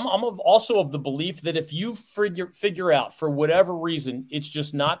I'm also of the belief that if you figure out for whatever reason it's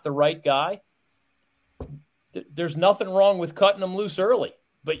just not the right guy, there's nothing wrong with cutting them loose early.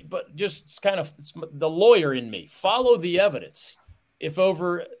 But just kind of the lawyer in me, follow the evidence. If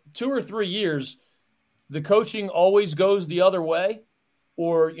over 2 or 3 years the coaching always goes the other way,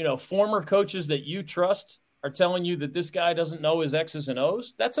 or former coaches that you trust are telling you that this guy doesn't know his X's and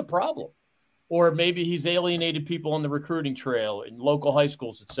O's, that's a problem. Or maybe he's alienated people on the recruiting trail in local high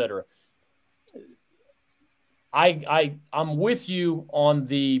schools, et cetera. I'm with you on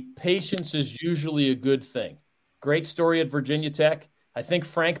the patience is usually a good thing. Great story at Virginia Tech. I think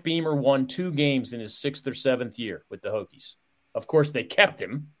Frank Beamer won 2 games in his 6th or 7th year with the Hokies. Of course, they kept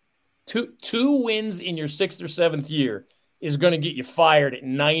him. Two wins in your 6th or 7th year is going to get you fired at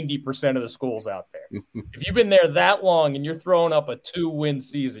 90% of the schools out there. If you've been there that long and you're throwing up a 2-win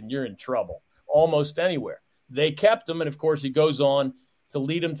season, you're in trouble almost anywhere. They kept him, and of course, he goes on to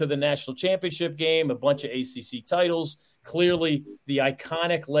lead them to the national championship game, a bunch of ACC titles, clearly the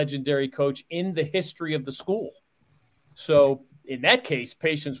iconic, legendary coach in the history of the school. So in that case,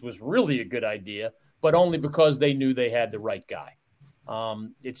 patience was really a good idea, but only because they knew they had the right guy.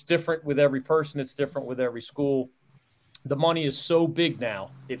 It's different with every person. It's different with every school. The money is so big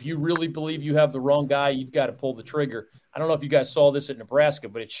now. If you really believe you have the wrong guy, you've got to pull the trigger. I don't know if you guys saw this at Nebraska,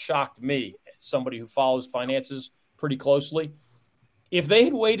 but it shocked me, somebody who follows finances pretty closely. If they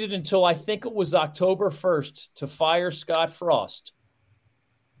had waited until I think it was October 1st to fire Scott Frost,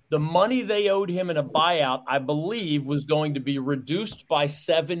 the money they owed him in a buyout, I believe, was going to be reduced by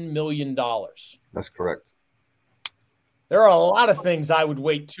 $7 million. That's correct. There are a lot of things I would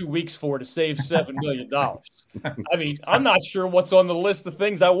wait 2 weeks for to save $7 million. I mean, I'm not sure what's on the list of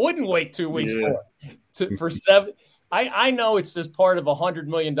things I wouldn't wait 2 weeks for seven. I know it's just part of a $100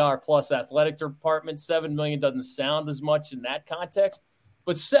 million plus athletic department. $7 million doesn't sound as much in that context,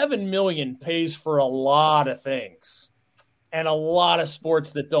 but $7 million pays for a lot of things and a lot of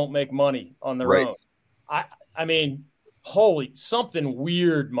sports that don't make money on their own. I mean, something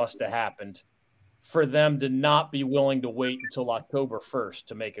weird must have happened for them to not be willing to wait until October 1st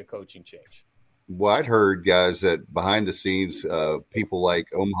to make a coaching change. Well, I'd heard, guys, that behind the scenes, people like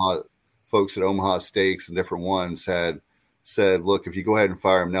folks at Omaha Steaks and different ones had said, look, if you go ahead and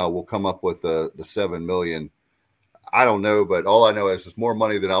fire him now, we'll come up with the $7 million. I don't know, but all I know is it's more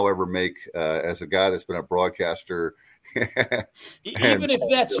money than I'll ever make as a guy that's been a broadcaster. Even if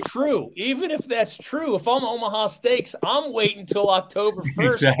that's true, if I'm Omaha Steaks, I'm waiting till October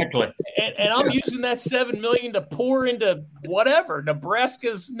 1st. Exactly. And I'm using that $7 million to pour into whatever,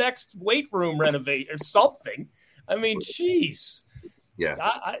 Nebraska's next weight room renovate or something. I mean, geez. Yeah.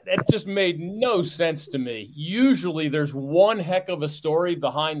 It just made no sense to me. Usually there's one heck of a story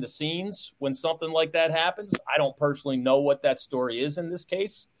behind the scenes when something like that happens. I don't personally know what that story is in this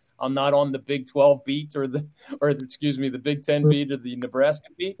case. I'm not on the Big 12 beat or the Big 10 beat or the Nebraska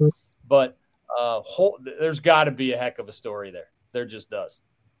beat, but there's got to be a heck of a story there. There just does.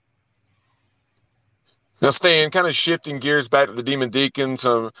 Now, Stan, kind of shifting gears back to the Demon Deacons,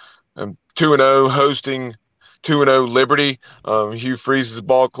 2-0 hosting 2-0 Liberty. Hugh Freeze's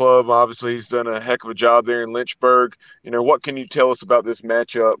ball club. Obviously, he's done a heck of a job there in Lynchburg. What can you tell us about this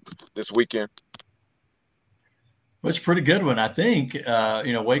matchup this weekend? Well, it's a pretty good one, I think.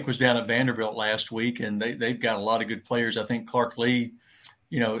 Wake was down at Vanderbilt last week, and they've got a lot of good players. I think Clark Lee,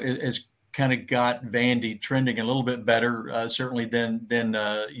 has kind of got Vandy trending a little bit better, certainly than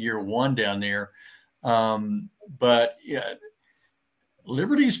year one down there. But yeah,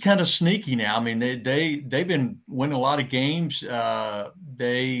 Liberty's kind of sneaky now. I mean, they've been winning a lot of games.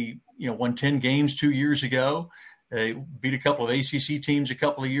 They won 10 games 2 years ago. They beat a couple of ACC teams a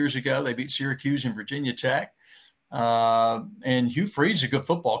couple of years ago. They beat Syracuse and Virginia Tech. And Hugh Freeze is a good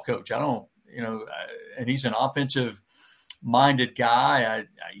football coach. And he's an offensive-minded guy.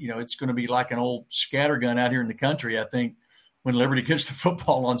 It's going to be like an old scattergun out here in the country. I think when Liberty gets the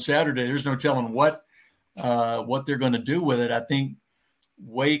football on Saturday, there's no telling what they're going to do with it. I think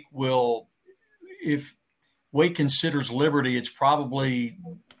Wake will, if Wake considers Liberty, it's probably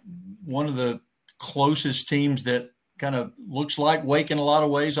one of the closest teams that kind of looks like Wake in a lot of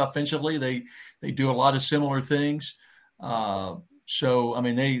ways offensively. They do a lot of similar things. So, I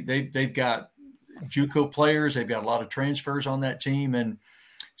mean, they've got JUCO players. They've got a lot of transfers on that team. And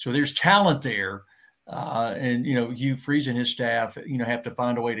so there's talent there. And, Hugh Freeze and his staff, have to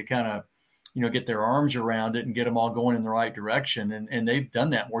find a way to kind of, get their arms around it and get them all going in the right direction. And they've done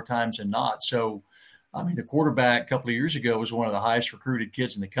that more times than not. So, I mean, the quarterback a couple of years ago was one of the highest recruited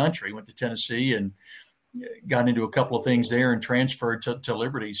kids in the country, went to Tennessee and got into a couple of things there and transferred to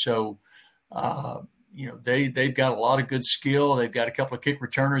Liberty. So, they've got a lot of good skill. They've got a couple of kick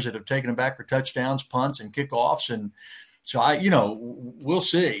returners that have taken them back for touchdowns, punts, and kickoffs. And so we'll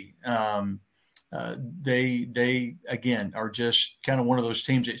see. They again are just kind of one of those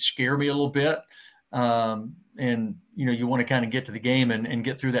teams that scare me a little bit. And you want to kind of get to the game and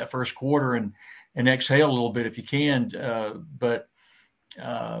get through that first quarter and exhale a little bit if you can. But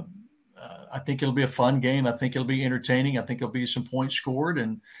I think it'll be a fun game. I think it'll be entertaining. I think there'll be some points scored.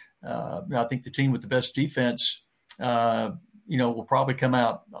 And I think the team with the best defense, will probably come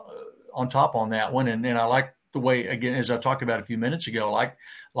out on top on that one. And I like the way, again, as I talked about a few minutes ago,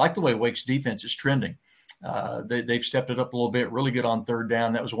 like the way Wake's defense is trending. They've stepped it up a little bit, really good on third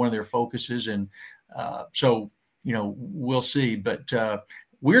down. That was one of their focuses. And so, we'll see. But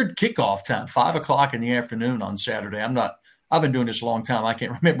weird kickoff time, 5:00 in the afternoon on Saturday. I've been doing this a long time. I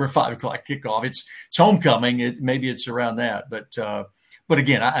can't remember a 5:00 kickoff. It's homecoming. Maybe it's around that. But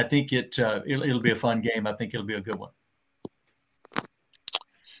again, I think it'll be a fun game. I think it'll be a good one.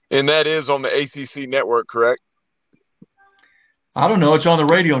 And that is on the ACC network, correct? I don't know. It's on the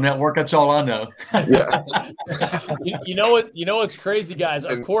radio network. That's all I know. Yeah. You know what? What's crazy, guys?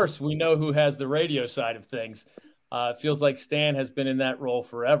 Of course, we know who has the radio side of things. It feels like Stan has been in that role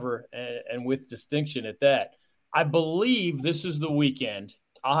forever, and with distinction at that. I believe this is the weekend.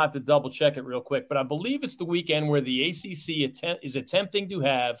 I'll have to double check it real quick, but I believe it's the weekend where the ACC is attempting to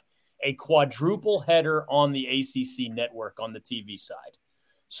have a quadruple header on the ACC network on the TV side.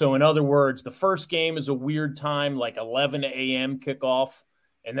 So in other words, the first game is a weird time, like 11 a.m. kickoff,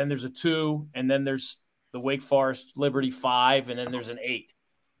 and then there's a 2, and then there's the Wake Forest Liberty 5, and then there's an 8.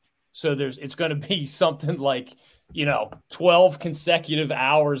 So it's going to be something like, 12 consecutive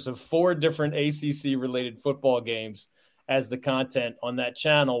hours of 4 different ACC-related football games as the content on that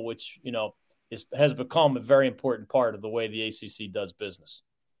channel, which, has become a very important part of the way the ACC does business.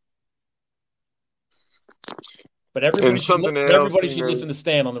 But everybody should listen to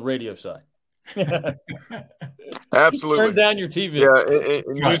Stan on the radio side. Absolutely. Turn down your TV. Yeah,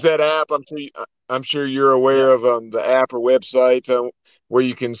 and use that app. I'm sure you're aware of the app or website where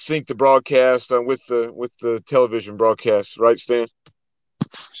you can sync the broadcast with the television broadcast. Right, Stan?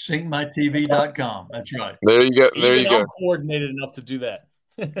 Syncmytv.com. That's right. There you go. I'm coordinated enough to do that.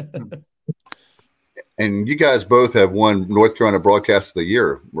 And you guys both have won North Carolina Broadcast of the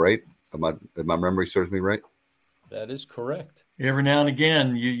Year, right? If my memory serves me right. That is correct. Every now and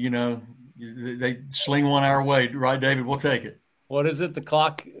again, they sling one our way, right, David? We'll take it. What is it? The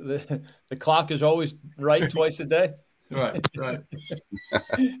clock is always right twice a day. Right.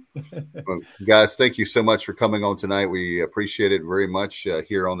 Well, guys, thank you so much for coming on tonight. We appreciate it very much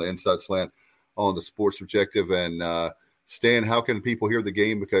here on the Inside Slant on the Sports Objective. And Stan, how can people hear the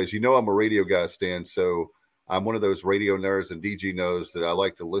game? Because I'm a radio guy, Stan, so I'm one of those radio nerds, and DG knows that I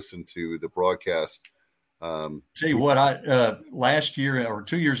like to listen to the broadcast. Tell you what, I last year or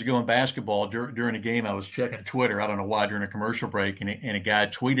 2 years ago in basketball during a game, I was checking Twitter. I don't know why, during a commercial break, and a guy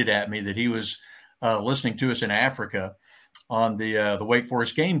tweeted at me that he was listening to us in Africa on the Wake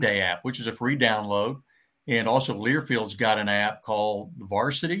Forest Game Day app, which is a free download, and also Learfield's got an app called the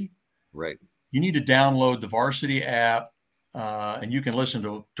Varsity. Right. You need to download the Varsity app, and you can listen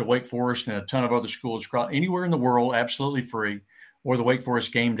to Wake Forest and a ton of other schools anywhere in the world, absolutely free. Or the Wake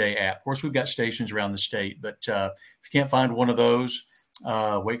Forest Game Day app. Of course, we've got stations around the state, but if you can't find one of those,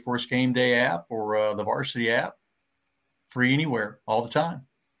 Wake Forest Game Day app or the Varsity app, free anywhere, all the time.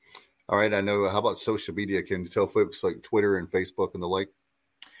 All right. I know. How about social media? Can you tell folks like Twitter and Facebook and the like?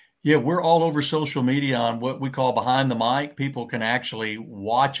 Yeah, we're all over social media on what we call Behind the Mic. People can actually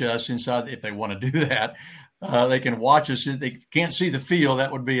watch us inside if they want to do that. They can watch us. They can't see the field.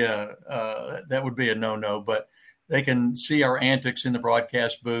 That would be a no-no, but they can see our antics in the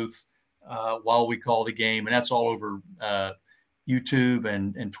broadcast booth while we call the game. And that's all over YouTube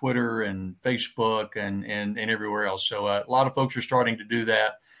and Twitter and Facebook and everywhere else. So a lot of folks are starting to do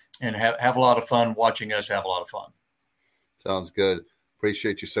that and have a lot of fun watching us have a lot of fun. Sounds good.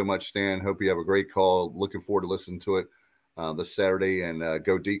 Appreciate you so much, Stan. Hope you have a great call. Looking forward to listening to it this Saturday. And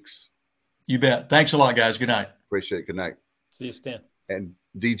go Deeks. You bet. Thanks a lot, guys. Good night. Appreciate it. Good night. See you, Stan. And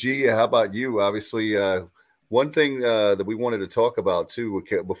DG, how about you? Obviously, one thing that we wanted to talk about too,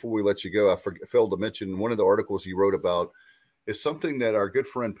 before we let you go, I failed to mention one of the articles you wrote about is something that our good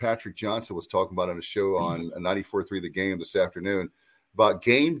friend Patrick Johnson was talking about on a show on 94.3 The Game this afternoon about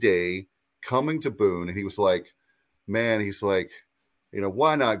game day coming to Boone. And he was like, man,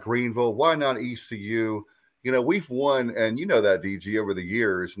 why not Greenville? Why not ECU? We've won, and you know that, DG, over the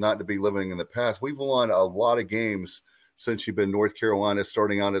years, not to be living in the past, we've won a lot of games since you've been North Carolina,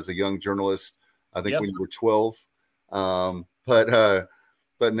 starting out as a young journalist, I think when you were 12.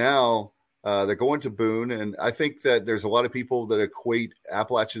 But now they're going to Boone, and I think that there's a lot of people that equate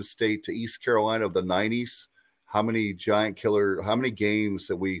Appalachian State to East Carolina of the 90s. How many games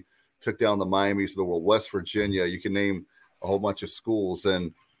that we took down the Miamis of the world, West Virginia, you can name a whole bunch of schools.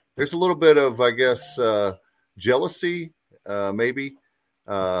 And there's a little bit of, I guess, jealousy, maybe.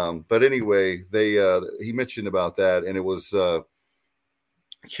 But anyway, he mentioned about that, and it was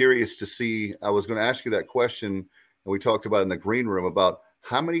curious to see. I was going to ask you that question, and we talked about in the green room about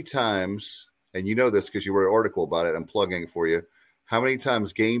how many times, and you know this because you wrote an article about it, I'm plugging it for you, how many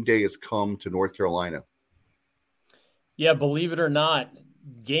times game day has come to North Carolina? Yeah, believe it or not,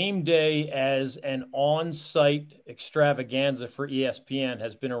 game day as an on-site extravaganza for ESPN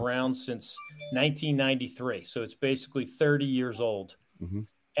has been around since 1993. So it's basically 30 years old. Mm-hmm.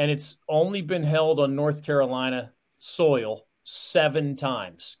 And it's only been held on North Carolina soil 7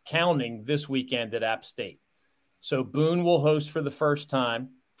 times, counting this weekend at App State. So Boone will host for the first time.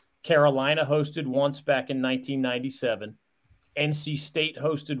 Carolina hosted once back in 1997. NC State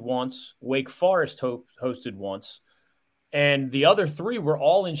hosted once. Wake Forest hosted once. And the other 3 were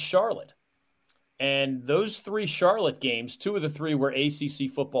all in Charlotte. And those 3 Charlotte games, 2 of the 3 were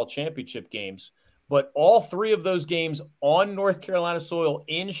ACC football championship games. But all 3 of those games on North Carolina soil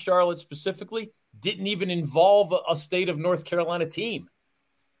in Charlotte specifically didn't even involve a state of North Carolina team.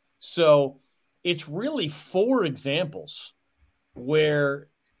 So it's really 4 examples where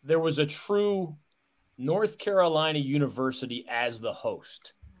there was a true North Carolina University as the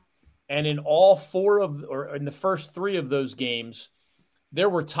host. And in all 4 or in the first 3 of those games, there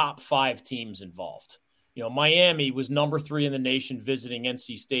were top 5 teams involved. Miami was number 3 in the nation visiting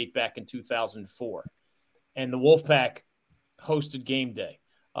NC State back in 2004. And the Wolfpack hosted game day.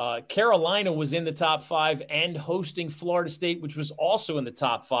 Carolina was in the top 5 and hosting Florida State, which was also in the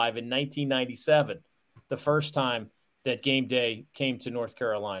top 5 in 1997, the first time that game day came to North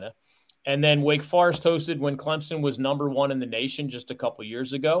Carolina. And then Wake Forest hosted when Clemson was number 1 in the nation just a couple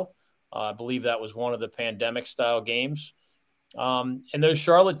years ago. I believe that was one of the pandemic-style games. And those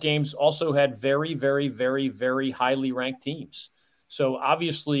Charlotte games also had very, very, very, very highly ranked teams. So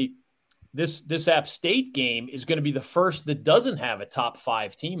obviously, this App State game is going to be the first that doesn't have a top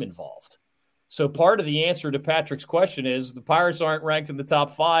 5 team involved. So part of the answer to Patrick's question is the Pirates aren't ranked in the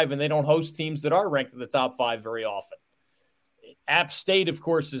top 5, and they don't host teams that are ranked in the top 5 very often. App State, of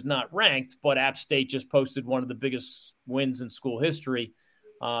course, is not ranked, but App State just posted one of the biggest wins in school history.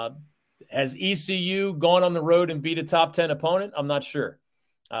 Has ECU gone on the road and beat a top 10 opponent? I'm not sure.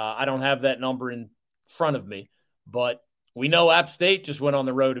 I don't have that number in front of me, but we know App State just went on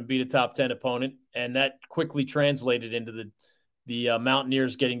the road and beat a top 10 opponent, and that quickly translated into the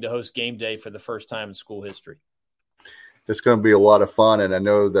Mountaineers getting to host game day for the first time in school history. It's going to be a lot of fun, and I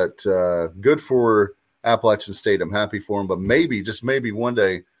know that good for Appalachian State. I'm happy for them, but maybe, just maybe one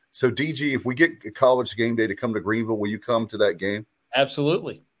day. So, DG, if we get a college game day to come to Greenville, will you come to that game?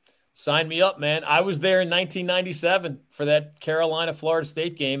 Absolutely. Sign me up, man. I was there in 1997 for that Carolina-Florida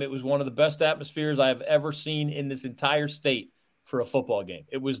State game. It was one of the best atmospheres I have ever seen in this entire state for a football game.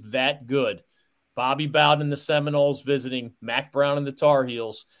 It was that good. Bobby Bowden and the Seminoles visiting Mac Brown and the Tar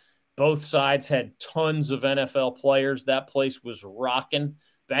Heels. Both sides had tons of NFL players. That place was rocking.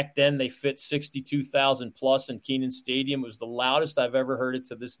 Back then, they fit 62,000 plus in Kenan Stadium. It was the loudest I've ever heard it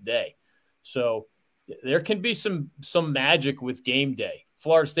to this day. So there can be some magic with game day.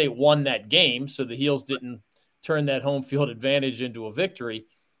 Florida State won that game, so the Heels didn't turn that home field advantage into a victory.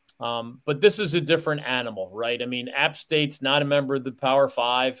 But this is a different animal, right? I mean, App State's not a member of the Power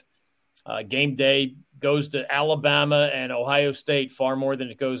Five. Game day goes to Alabama and Ohio State far more than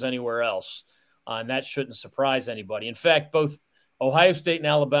it goes anywhere else. And that shouldn't surprise anybody. In fact, both Ohio State and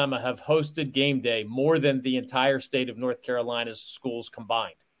Alabama have hosted game day more than the entire state of North Carolina's schools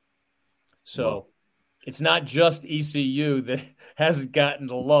combined. So it's not just ECU that hasn't gotten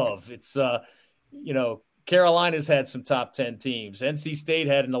the love. It's, Carolina's had some top 10 teams. NC State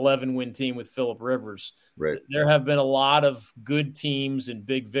had an 11-win team with Phillip Rivers. Right. There have been a lot of good teams and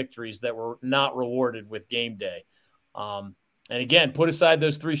big victories that were not rewarded with game day. And again, put aside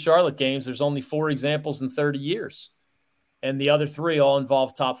those 3 Charlotte games, there's only 4 examples in 30 years. and the other 3 all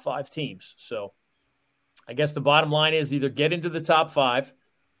involve top 5 teams. So I guess the bottom line is either get into the top 5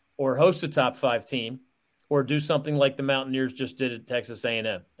 or host a top 5 team or do something like the Mountaineers just did at Texas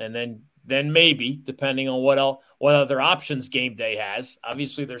A&M. And then maybe, depending on what other options game day has,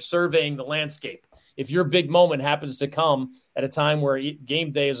 obviously they're surveying the landscape. If your big moment happens to come at a time where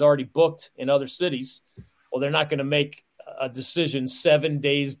game day is already booked in other cities, well, they're not going to make a decision 7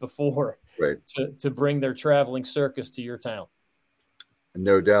 days before to bring their traveling circus to your town.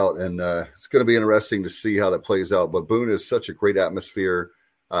 No doubt. And it's going to be interesting to see how that plays out. But Boone is such a great atmosphere.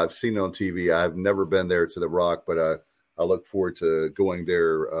 I've seen it on TV. I've never been there to the Rock, but I look forward to going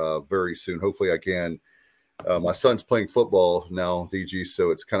there very soon. Hopefully I can. My son's playing football now, DG, so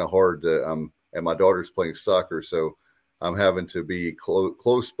it's kind of hard to and my daughter's playing soccer, so I'm having to be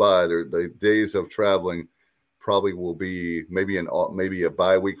close by. The days of traveling probably will be maybe a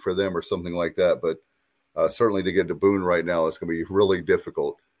bye week for them or something like that. But certainly to get to Boone right now, it's going to be really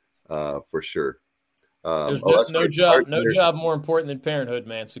difficult for sure. There's no job more important than parenthood,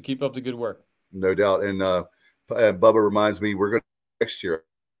 man. So keep up the good work. No doubt. And Bubba reminds me we're going to next year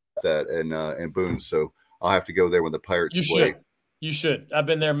that in Boone, so I'll have to go there when the Pirates play. You should. I've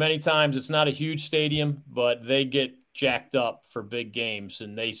been there many times. It's not a huge stadium, but they get jacked up for big games,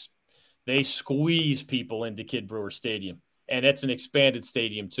 and they squeeze people into Kid Brewer Stadium, and it's an expanded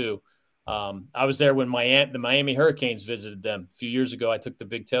stadium too. I was there when the Miami Hurricanes visited them a few years ago. I took the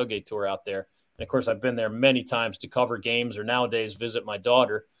big tailgate tour out there, and of course, I've been there many times to cover games or nowadays visit my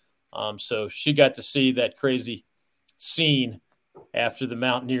daughter. So she got to see that crazy scene after the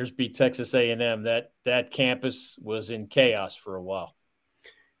Mountaineers beat Texas A&M. That campus was in chaos for a while.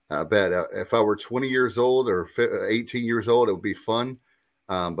 I bet if I were 20 years old or 18 years old, it would be fun,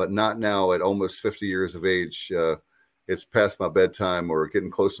 but not now at almost 50 years of age. It's past my bedtime or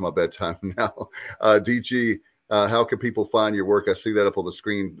getting close to my bedtime now. DG, how can people find your work? I see that up on the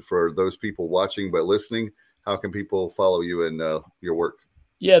screen for those people watching but listening. How can people follow you and your work?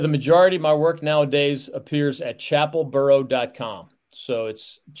 Yeah, the majority of my work nowadays appears at chapelboro.com. So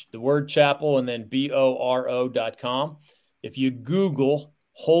it's the word chapel and then BORO.com. If you Google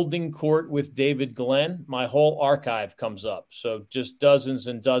Holding Court with David Glenn, my whole archive comes up. So just dozens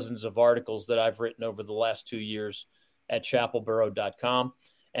and dozens of articles that I've written over the last 2 years at chapelboro.com.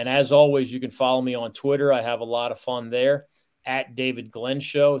 And as always, you can follow me on Twitter. I have a lot of fun there at David Glenn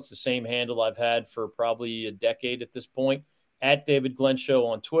Show. It's the same handle I've had for probably a decade at this point. At David Glenn Show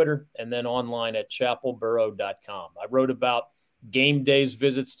on Twitter, and then online at chapelboro.com. I wrote about game days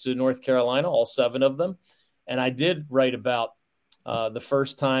visits to North Carolina, all 7 of them. And I did write about the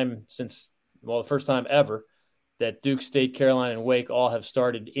first time ever that Duke, State, Carolina, and Wake all have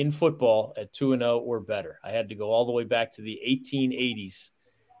started in football at 2-0 or better. I had to go all the way back to the 1880s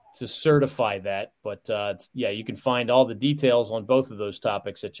to certify that. But, you can find all the details on both of those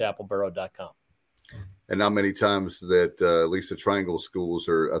topics at chapelboro.com. And not many times that at least the Triangle schools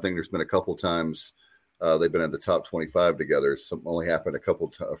I think there's been a couple times they've been in the top 25 together. Some only happened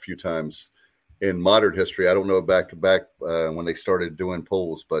a few times in modern history. I don't know back when they started doing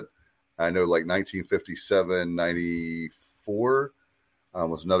polls, but I know like 1957, 94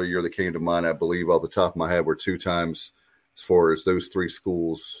 was another year that came to mind. I believe off the top of my head were 2 times as far as those 3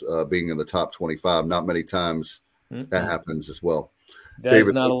 schools being in the top 25. Not many times that happens as well. That David,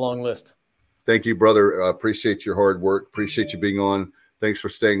 is not a long list. Thank you, brother. Appreciate your hard work. Appreciate you being on. Thanks for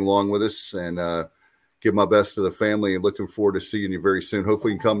staying along with us, and give my best to the family, and looking forward to seeing you very soon.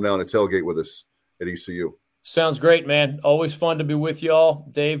 Hopefully you can come down and tailgate with us at ECU. Sounds great, man. Always fun to be with y'all.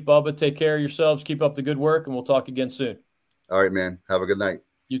 Dave, Bubba, take care of yourselves. Keep up the good work, and we'll talk again soon. All right, man. Have a good night.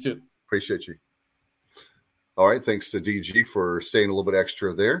 You too. Appreciate you. All right. Thanks to DG for staying a little bit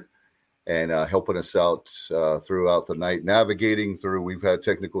extra there and helping us out throughout the night, navigating through. We've had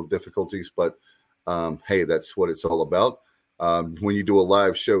technical difficulties, but hey, that's what it's all about. When you do a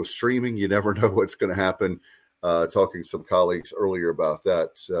live show streaming, you never know what's going to happen. Talking to some colleagues earlier about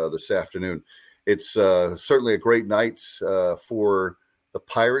that this afternoon. It's certainly a great night for the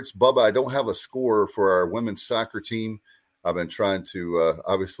Pirates. Bubba, I don't have a score for our women's soccer team. I've been trying to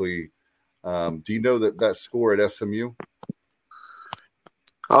obviously. Do you know that score at SMU?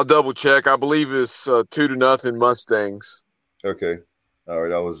 I'll double check. I believe it's 2-0 Mustangs. Okay. All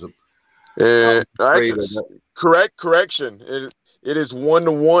right. I was correction. It is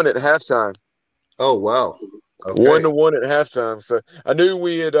 1-1 at halftime. Oh, wow. Okay. 1-1 at halftime. So I knew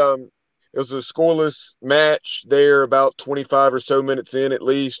we had it was a scoreless match there about 25 or so minutes in at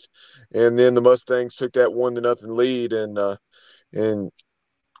least. And then the Mustangs took that 1-0 lead. And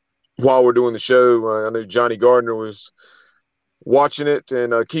while we're doing the show, I know Johnny Gardner was watching it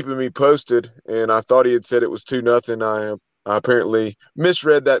and keeping me posted, and I thought he had said it was 2-0. I I apparently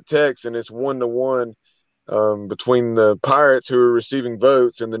misread that text, and it's 1-1 between the Pirates, who are receiving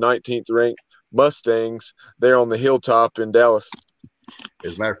votes, and the 19th ranked Mustangs. They're on the hilltop in Dallas.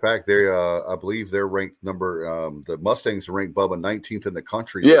 As a matter of fact, they I believe they're ranked the Mustangs are ranked Bubba 19th in the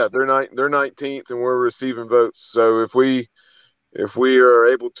country. Yeah, they're 19th, and we're receiving votes. So if we are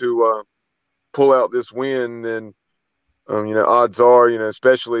able to pull out this win, then odds are,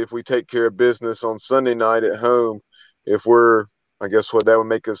 especially if we take care of business on Sunday night at home, if we're, I guess what that would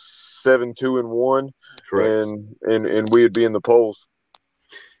make us 7-2-1, correct, and we would be in the polls.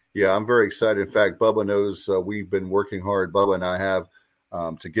 Yeah, I'm very excited. In fact, Bubba knows we've been working hard. Bubba and I have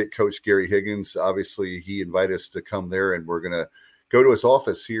to get Coach Gary Higgins. Obviously, he invited us to come there, and we're going to go to his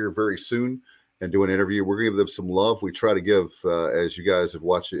office here very soon and do an interview. We're going to give them some love. We try to give, as you guys have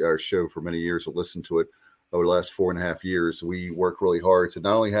watched our show for many years or listened to it over the last 4.5 years, we work really hard to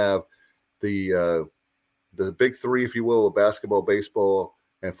not only have the big three, if you will, of basketball, baseball,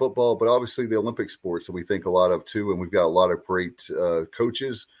 and football, but obviously the Olympic sports that we think a lot of too. And we've got a lot of great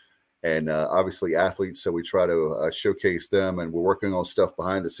coaches and obviously athletes. So we try to showcase them, and we're working on stuff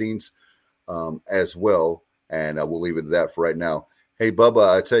behind the scenes as well. And we'll leave it at that for right now. Hey,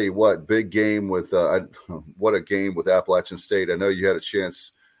 Bubba, I tell you what, big game with what a game with Appalachian State. I know you had a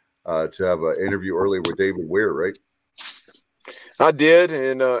chance to have an interview earlier with David Ware, right? I did.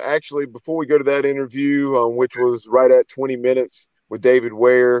 And actually, before we go to that interview, which was right at 20 minutes with David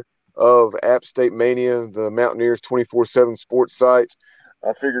Ware of App State Mania, the Mountaineers 24/7 sports site,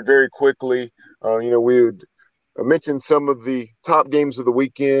 I figured very quickly, we would mention some of the top games of the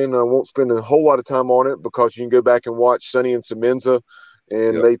weekend. I won't spend a whole lot of time on it because you can go back and watch Sonny and Semenza,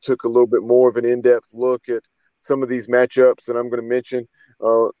 and They took a little bit more of an in-depth look at some of these matchups that I'm going to mention.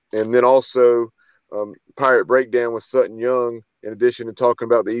 And then also Pirate Breakdown with Sutton Young. In addition to talking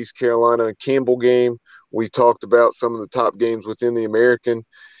about the East Carolina Campbell game, we talked about some of the top games within the American.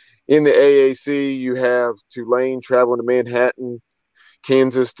 In the AAC, you have Tulane traveling to Manhattan,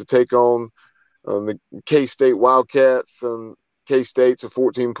 Kansas to take on the K-State Wildcats. K-State's a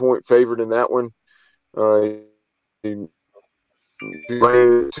 14-point favorite in that one. Tulane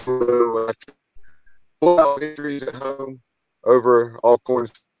full victories at home over Alcorn,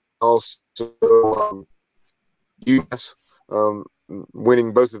 also UMass,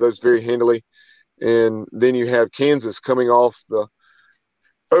 winning both of those very handily. And then you have Kansas coming off the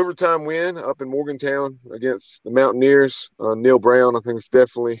overtime win up in Morgantown against the Mountaineers. Neil Brown, I think, is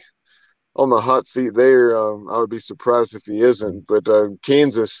definitely on the hot seat there. I would be surprised if he isn't. But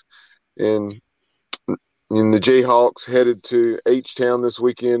Kansas and the Jayhawks headed to H-Town this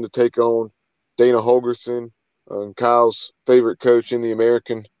weekend to take on Dana Holgerson, Kyle's favorite coach in the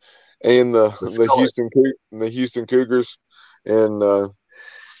American, and the Houston Cougars.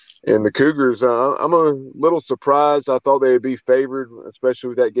 And the Cougars, I'm a little surprised. I thought they would be favored, especially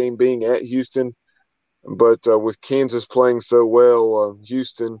with that game being at Houston. But with Kansas playing so well,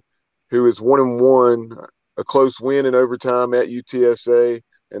 Houston, who is 1-1, a close win in overtime at UTSA,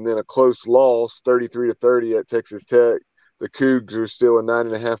 and then a close loss, 33-30 at Texas Tech. The Cougs are still a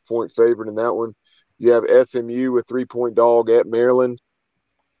 9.5-point favorite in that one. You have SMU a 3-point dog at Maryland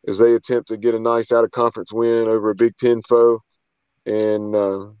as they attempt to get a nice out-of-conference win over a Big Ten foe. And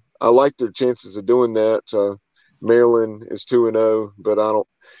I like their chances of doing that. Maryland is 2-0, but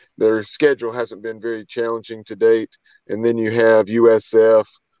their schedule hasn't been very challenging to date. And then you have USF.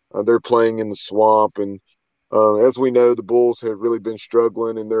 They're playing in the swamp. And as we know, the Bulls have really been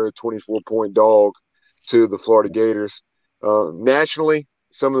struggling, and they're a 24-point dog to the Florida Gators. Nationally,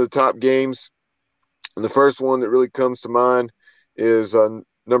 some of the top games, and the first one that really comes to mind is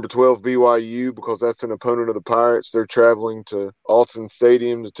number 12 BYU, because that's an opponent of the Pirates. They're traveling to Alton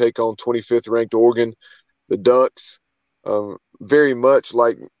Stadium to take on 25th ranked Oregon. The Ducks, very much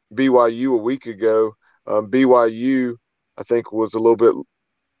like BYU a week ago, BYU, I think, was a little bit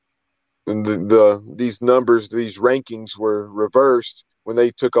 – these numbers, these rankings were reversed when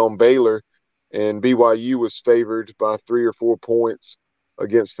they took on Baylor, and BYU was favored by 3 or 4 points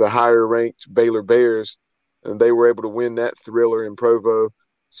against the higher-ranked Baylor Bears, and they were able to win that thriller in Provo.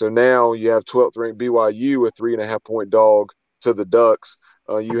 So now you have 12th ranked BYU, a 3.5-point dog to the Ducks.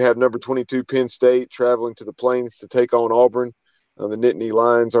 You have number 22 Penn State traveling to the Plains to take on Auburn. The Nittany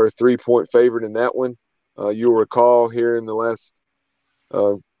Lions are a 3-point favorite in that one. You'll recall here in the last,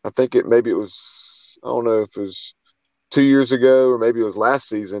 I think it was, I don't know if it was 2 years ago or maybe it was last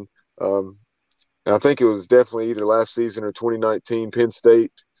season. I think it was definitely either last season or 2019. Penn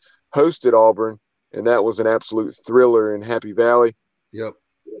State hosted Auburn, and that was an absolute thriller in Happy Valley. Yep.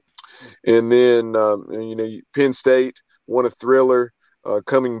 And then, Penn State won a thriller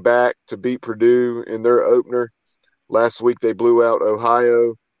coming back to beat Purdue in their opener Last week they blew out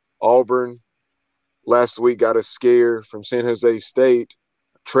Ohio. Auburn last week got a scare from San Jose State,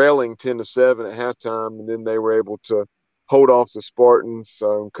 trailing 10-7 at halftime, and then they were able to hold off the Spartans,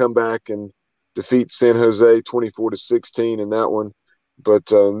 come back and defeat San Jose 24-16 in that one. But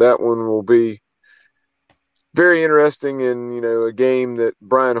that one will be very interesting in, a game that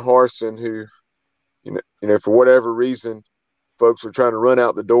Brian Harsin, who, for whatever reason, folks were trying to run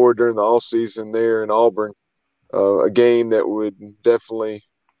out the door during the offseason there in Auburn, a game that would definitely,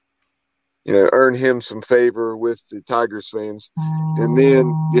 earn him some favor with the Tigers fans. And then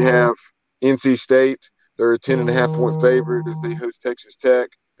you have NC State. They're a 10.5-point favorite as they host Texas Tech.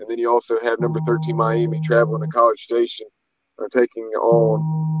 And then you also have number 13 Miami traveling to College Station, taking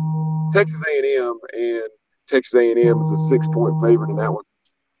on Texas A&M, and Texas A&M is a 6-point favorite in that one.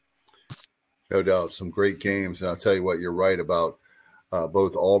 No doubt, some great games. And I'll tell you what, you're right about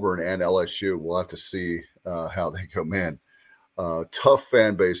both Auburn and LSU. We'll have to see how they go. Man, tough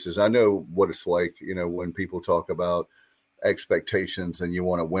fan bases. I know what it's like, when people talk about expectations and you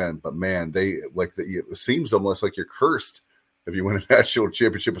want to win, but man, it seems almost like you're cursed if you win a national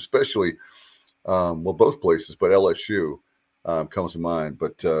championship, especially both places, but LSU comes to mind.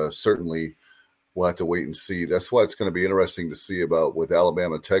 But certainly we'll have to wait and see. That's why it's going to be interesting to see about with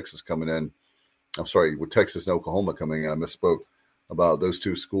Alabama and Texas coming in. I'm sorry, with Texas and Oklahoma coming in. I misspoke about those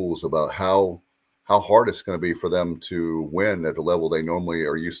two schools, about how hard it's going to be for them to win at the level they normally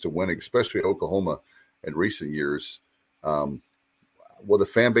are used to winning, especially Oklahoma in recent years. Will the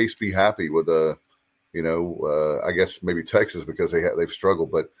fan base be happy with I guess maybe Texas because they've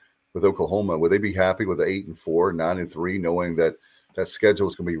struggled, but with Oklahoma, would they be happy with the 8-4, 9-3, knowing that schedule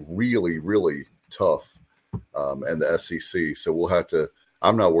is going to be really, really tough, and the SEC? So we'll have to.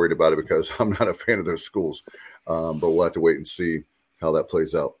 I'm not worried about it because I'm not a fan of those schools, but we'll have to wait and see how that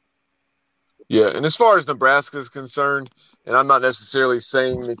plays out. Yeah, and as far as Nebraska is concerned, and I'm not necessarily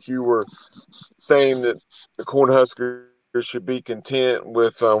saying that you were saying that the Cornhuskers should be content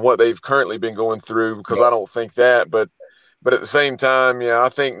with what they've currently been going through, because I don't think that. But at the same time, I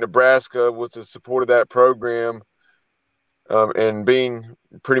think Nebraska, with the support of that program, and being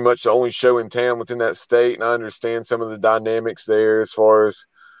pretty much the only show in town within that state, and I understand some of the dynamics there as far as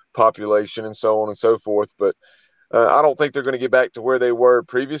population and so on and so forth, but I don't think they're going to get back to where they were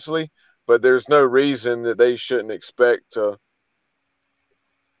previously. But there's no reason that they shouldn't expect to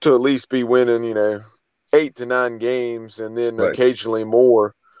at least be winning, 8 to 9 games, and then Right. occasionally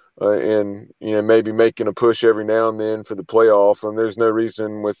more, and maybe making a push every now and then for the playoff. And there's no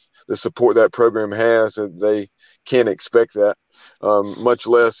reason with the support that program has that they can't expect that, much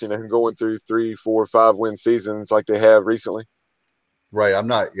less going through 3, 4, 5 win seasons like they have recently. Right. I'm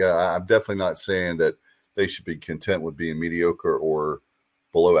definitely not saying that they should be content with being mediocre or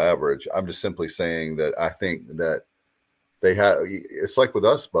below average. I'm just simply saying that I think that they have. It's like with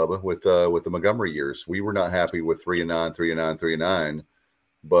us, Bubba, with the Montgomery years. We were not happy with 3-9, 3-9, 3-9,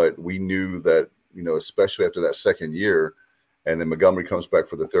 but we knew that especially after that second year, and then Montgomery comes back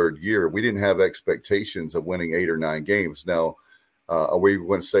for the third year, we didn't have expectations of winning 8 or 9 games. Now, are we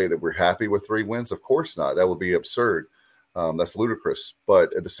going to say that we're happy with 3 wins? Of course not. That would be absurd. That's ludicrous.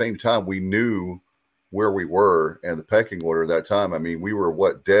 But at the same time, we knew where we were and the pecking order at that time. I mean, we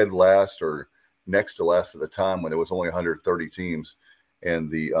were dead last or next to last at the time when there was only 130 teams in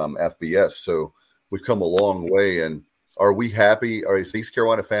the FBS. So we've come a long way. And are we happy? Are East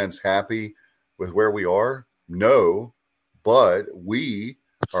Carolina fans happy with where we are? No, but we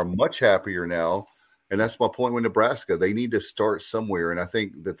are much happier now. And that's my point with Nebraska. They need to start somewhere. And I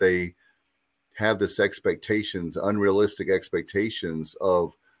think that they have this unrealistic expectations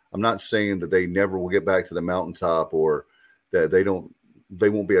of, I'm not saying that they never will get back to the mountaintop or that they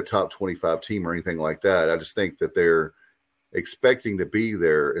won't be a top 25 team or anything like that. I just think that they're expecting to be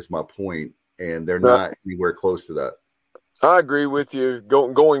there is my point, and they're not anywhere close to that. I agree with you.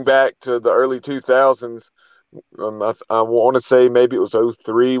 Going back to the early 2000s, I want to say maybe it was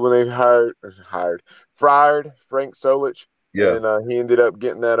 2003 when they fired Frank Solich. Yeah. And he ended up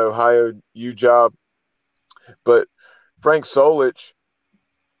getting that Ohio U job. But Frank Solich,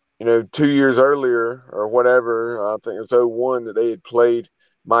 2 years earlier or whatever, I think it was 2001 that they had played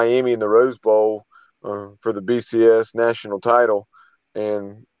Miami in the Rose Bowl for the BCS national title.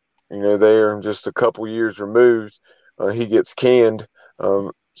 And, they are just a couple years removed. He gets canned.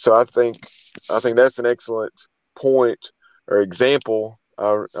 So I think that's an excellent point or example,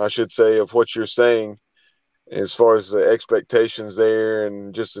 I should say, of what you're saying as far as the expectations there,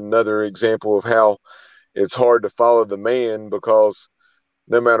 and just another example of how it's hard to follow the man, because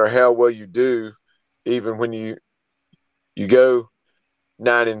no matter how well you do, even when you go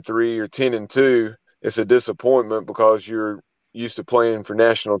 9-3 or 10-2, it's a disappointment because you're used to playing for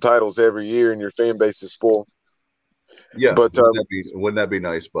national titles every year and your fan base is spoiled. Yeah, but wouldn't that be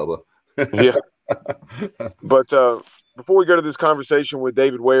nice, Bubba? Yeah. But before we go to this conversation with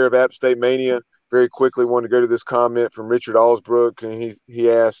David Ware of App State Mania, very quickly want to go to this comment from Richard Alsbrook, and he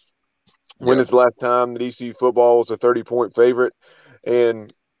asked, when is the last time that ECU football was a 30-point favorite?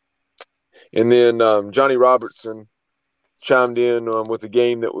 And then Johnny Robertson chimed in with a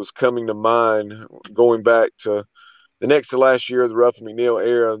game that was coming to mind, going back to the next to last year of the Ruff McNeil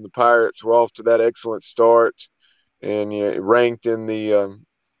era, and the Pirates were off to that excellent start and ranked in the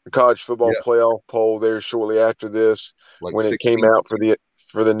college football playoff poll there shortly after this, like when 16. It came out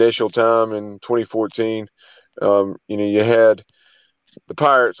for the initial time in 2014. You had the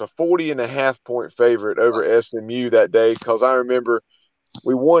Pirates a 40.5-point favorite over SMU that day, because I remember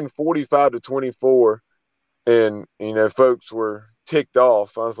we won 45-24, and folks were ticked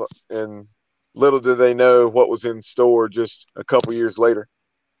off. I was like, and little did they know what was in store just a couple years later.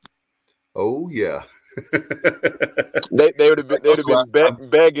 Oh yeah. they would have been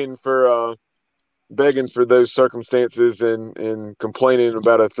begging for those circumstances and complaining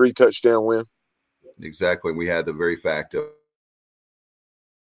about a 3-touchdown win. Exactly. We had the very fact of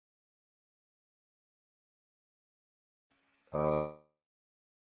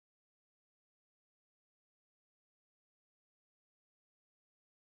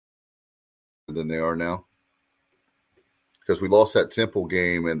than they are now, because we lost that Temple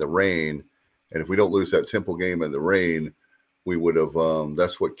game in the rain. And if we don't lose that Temple game in the rain, we would have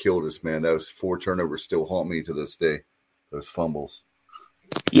that's what killed us, man. Those 4 turnovers still haunt me to this day, those fumbles.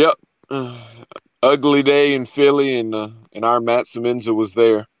 Yep. Ugly day in Philly, and our Matt Semenza was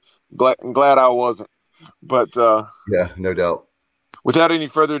there. I'm glad I wasn't. But yeah, no doubt. Without any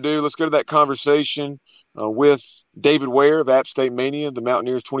further ado, let's go to that conversation with David Ware of App State Mania, the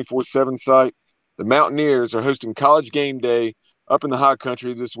Mountaineers 24/7 site. The Mountaineers are hosting College Game Day up in the high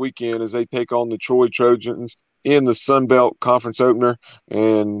country this weekend as they take on the Troy Trojans in the Sun Belt Conference opener.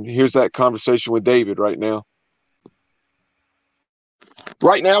 And here's that conversation with David right now.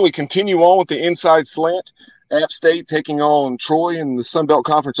 Right now, we continue on with the Inside Slant. App State taking on Troy in the Sun Belt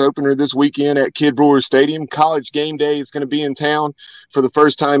Conference opener this weekend at Kid Brewer Stadium. College Game Day is going to be in town for the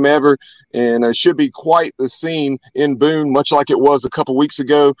first time ever, and it should be quite the scene in Boone, much like it was a couple weeks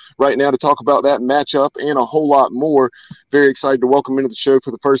ago. Right now, to talk about that matchup and a whole lot more, very excited to welcome into the show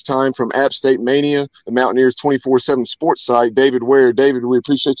for the first time from App State Mania, the Mountaineers 24/7 sports site, David Ware. David, we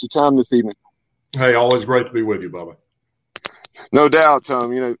appreciate your time this evening. Hey, always great to be with you, Bubba. No doubt.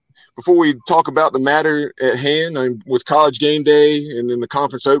 Before we talk about the matter at hand with College Game Day and then the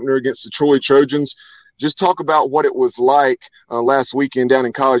conference opener against the Troy Trojans, just talk about what it was like last weekend down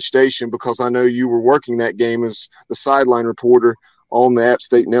in College Station, because I know you were working that game as the sideline reporter on the App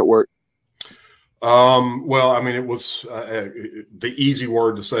State Network. Well, I mean, it was the easy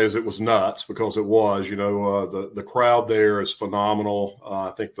word to say is it was nuts, because it was. The crowd there is phenomenal.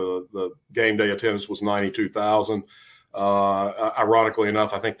 I think the game day attendance was 92,000. Ironically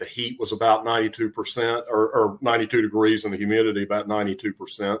enough, I think the heat was about 92% or 92 degrees and the humidity about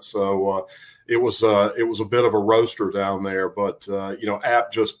 92%. So it was a bit of a roaster down there, but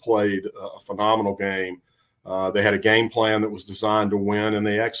App just played a phenomenal game. They had a game plan that was designed to win, and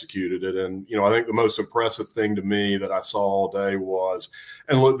they executed it. And, I think the most impressive thing to me that I saw all day was,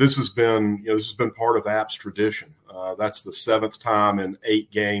 and look, this has been part of App's tradition. That's the 7th time in 8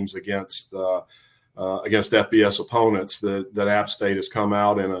 games against FBS opponents that App State has come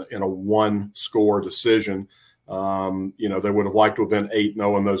out in a 1-score decision. They would have liked to have been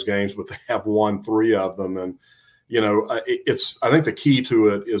 8-0 in those games, but they have won 3 of them. And, I think the key to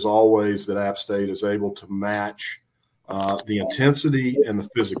it is always that App State is able to match the intensity and the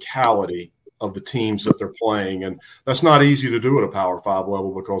physicality of the teams that they're playing. And that's not easy to do at a Power 5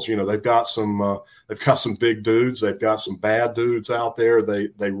 level, because, they've got some big dudes. They've got some bad dudes out there.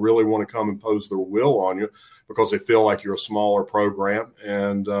 They really want to come impose their will on you because they feel like you're a smaller program.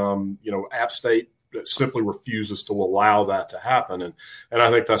 And, App State simply refuses to allow that to happen. And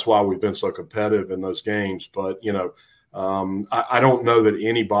I think that's why we've been so competitive in those games. But, I don't know that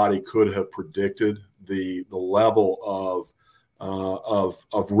anybody could have predicted the level of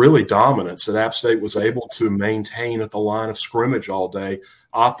really dominance that App State was able to maintain at the line of scrimmage all day,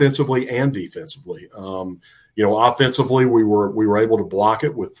 offensively and defensively. Offensively, we were able to block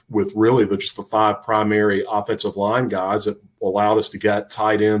it with really just the 5 primary offensive line guys that allowed us to get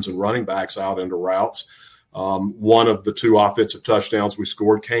tight ends and running backs out into routes. One of the 2 offensive touchdowns we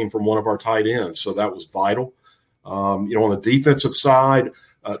scored came from one of our tight ends, so that was vital. On the defensive side,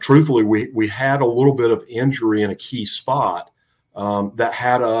 truthfully, we had a little bit of injury in a key spot. that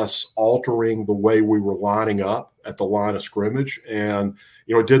had us altering the way we were lining up at the line of scrimmage. And,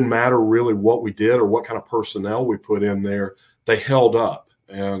 it didn't matter really what we did or what kind of personnel we put in there. They held up.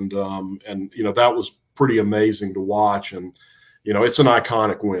 And that was pretty amazing to watch. And, it's an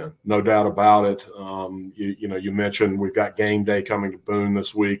iconic win, no doubt about it. You mentioned we've got game day coming to Boone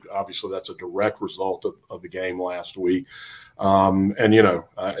this week. Obviously, that's a direct result of the game last week.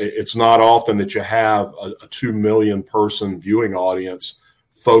 It's not often that you have a 2 million person viewing audience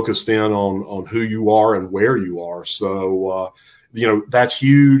focused in on who you are and where you are. So, that's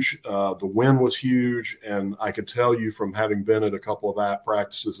huge. The win was huge. And I can tell you from having been at a couple of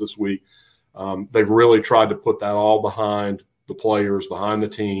practices this week, they've really tried to put that all behind the players, behind the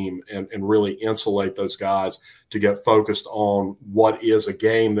team, and really insulate those guys to get focused on what is a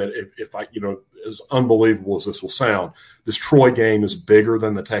game that if as unbelievable as this will sound, this Troy game is bigger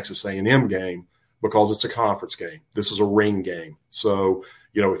than the Texas A&M game because it's a conference game. This is a ring game. So,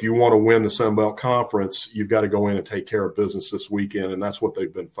 if you want to win the Sun Belt Conference, you've got to go in and take care of business this weekend, and that's what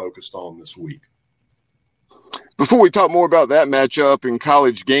they've been focused on this week. Before we talk more about that matchup in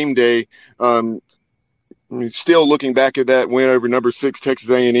College game day, still looking back at that win over number 6 Texas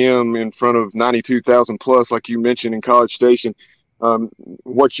A&M in front of 92,000 plus, like you mentioned in College Station,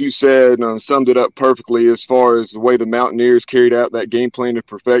 what you said summed it up perfectly as far as the way the Mountaineers carried out that game plan to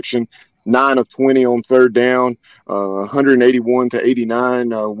perfection. 9 of 20 on third down, 181 to 89,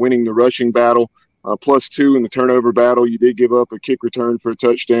 winning the rushing battle, +2 in the turnover battle. You did give up a kick return for a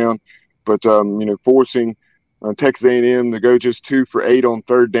touchdown, but forcing Texas A&M to go just 2 for 8 on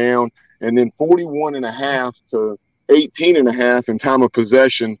third down, and then 41.5 to 18.5 in time of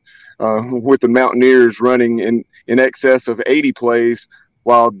possession, with the Mountaineers running in excess of 80 plays,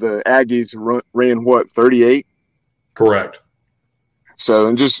 while the Aggies ran 38? Correct. So,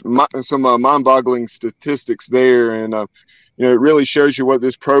 and just some mind-boggling statistics there, and it really shows you what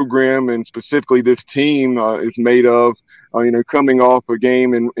this program and specifically this team is made of. Coming off a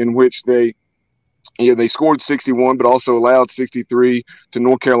game in which they scored 61, but also allowed 63 to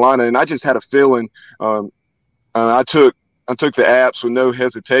North Carolina, and I just had a feeling. I took the apps with no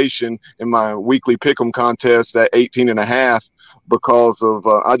hesitation in my weekly pick'em contest at 18.5 because of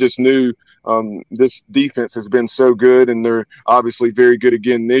I just knew. This defense has been so good, and they're obviously very good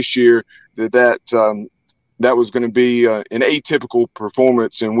again this year, that was going to be an atypical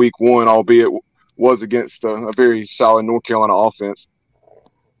performance in week 1, albeit was against a very solid North Carolina offense.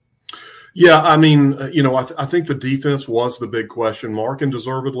 Yeah, I mean, I think the defense was the big question mark, and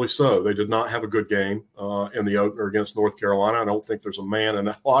deservedly so. They did not have a good game in the opener against North Carolina. I don't think there's a man in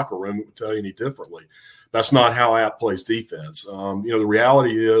that locker room that would tell you any differently. That's not how App plays defense. The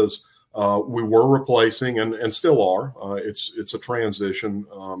reality is, we were replacing and still are. It's a transition.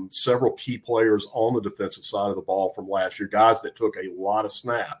 Several key players on the defensive side of the ball from last year, guys that took a lot of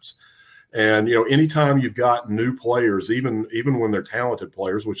snaps. And anytime you've got new players, even when they're talented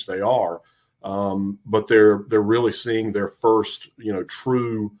players, which they are, but they're really seeing their first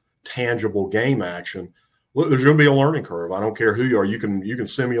true tangible game action. Look, there's going to be a learning curve. I don't care who you are. You can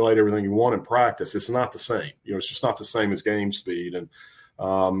simulate everything you want in practice. It's not the same. It's just not the same as game speed. And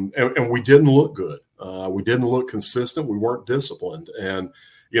we didn't look good. We didn't look consistent. We weren't disciplined. And,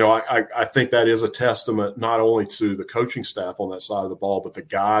 I think that is a testament not only to the coaching staff on that side of the ball, but the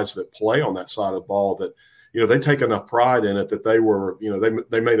guys that play on that side of the ball that, they take enough pride in it that they were,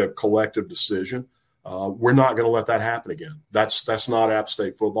 they made a collective decision. We're not going to let that happen again. That's not App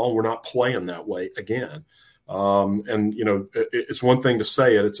State football. We're not playing that way again. It's one thing to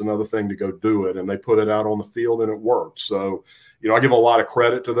say it. It's another thing to go do it. And they put it out on the field and it worked. So, I give a lot of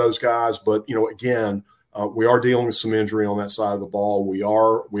credit to those guys, but again, we are dealing with some injury on that side of the ball. We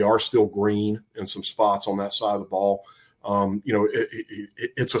are still green in some spots on that side of the ball.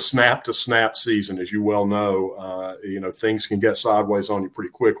 It's a snap to snap season, as you well know. Things can get sideways on you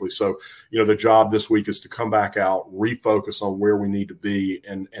pretty quickly. So, the job this week is to come back out, refocus on where we need to be,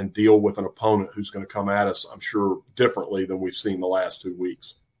 and deal with an opponent who's going to come at us, I'm sure, differently than we've seen the last 2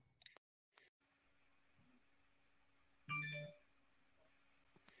 weeks.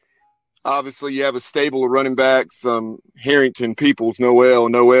 Obviously, you have a stable of running backs, Harrington, Peoples, Noel.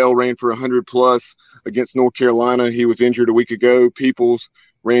 Noel ran for 100-plus against North Carolina. He was injured a week ago. Peoples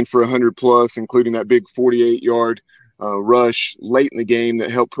ran for 100-plus, including that big 48-yard rush late in the game that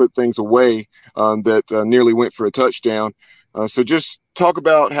helped put things away that nearly went for a touchdown. So just talk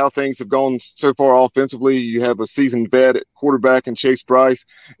about how things have gone so far offensively. You have a seasoned vet at quarterback in Chase Bryce,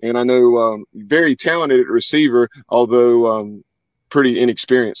 and I know very talented at receiver, although pretty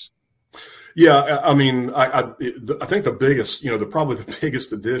inexperienced. Yeah, I mean, I think the biggest, probably the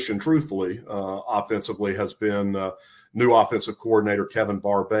biggest addition, truthfully, offensively, has been new offensive coordinator, Kevin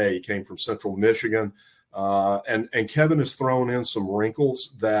Barbay. He came from Central Michigan. And Kevin has thrown in some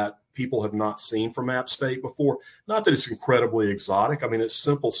wrinkles that people have not seen from App State before. Not that it's incredibly exotic. I mean, it's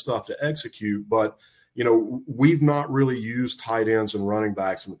simple stuff to execute, but, we've not really used tight ends and running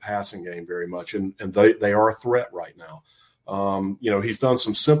backs in the passing game very much, and they are a threat right now. He's done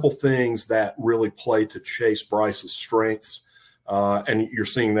some simple things that really play to Chase Bryce's strengths, and you're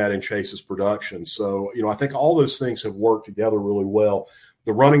seeing that in Chase's production. So, I think all those things have worked together really well.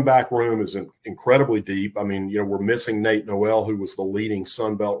 The running back room is incredibly deep. I mean, we're missing Nate Noel, who was the leading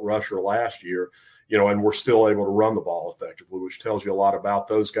Sun Belt rusher last year, and we're still able to run the ball effectively, which tells you a lot about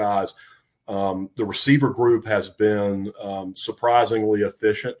those guys. The receiver group has been surprisingly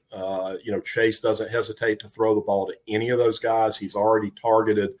efficient. Chase doesn't hesitate to throw the ball to any of those guys. He's already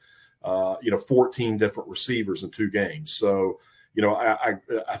targeted, 14 different receivers in 2 games. So,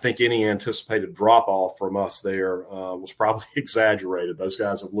 I think any anticipated drop-off from us there was probably exaggerated. Those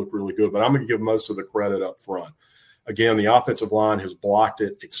guys have looked really good, but I'm going to give most of the credit up front. Again, the offensive line has blocked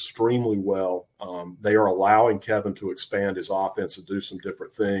it extremely well. They are allowing Kevin to expand his offense and do some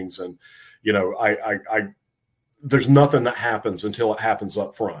different things. And, there's nothing that happens until it happens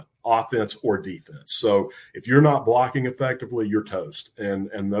up front, offense or defense. So if you're not blocking effectively, you're toast.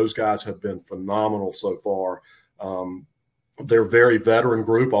 And those guys have been phenomenal so far. They're a very veteran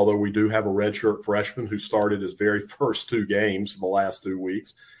group, although we do have a redshirt freshman who started his very first 2 games in the last 2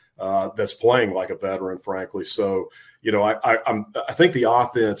 weeks. That's playing like a veteran, frankly. So, I think the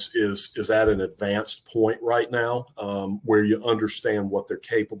offense is at an advanced point right now where you understand what they're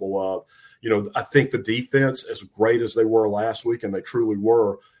capable of. I think the defense, as great as they were last week, and they truly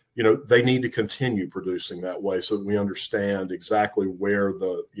were, they need to continue producing that way so that we understand exactly where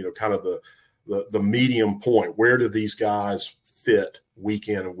the medium point, where do these guys fit week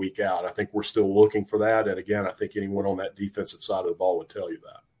in and week out. I think we're still looking for that. And again, I think anyone on that defensive side of the ball would tell you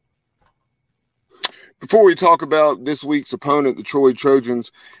that. Before we talk about this week's opponent, the Troy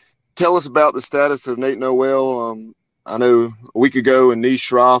Trojans, tell us about the status of Nate Noel. I know a week ago, Anish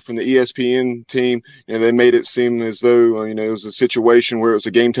Shroff and the ESPN team, they made it seem as though, it was a situation where it was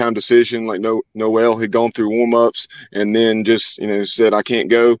a game time decision. Like Noel had gone through warm-ups and then just, said, I can't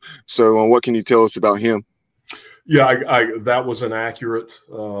go. So what can you tell us about him? Yeah, that was an accurate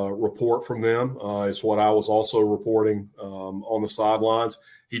report from them. It's what I was also reporting on the sidelines.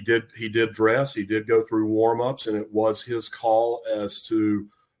 He did dress. He did go through warm-ups, and it was his call as to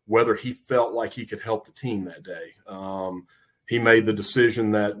whether he felt like he could help the team that day. He made the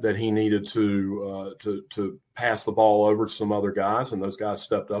decision that he needed to pass the ball over to some other guys, and those guys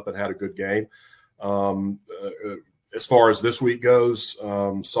stepped up and had a good game. As far as this week goes,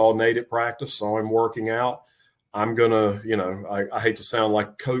 saw Nate at practice, saw him working out. I'm going to, I hate to sound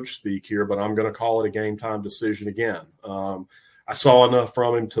like coach speak here, but I'm going to call it a game time decision again. I saw enough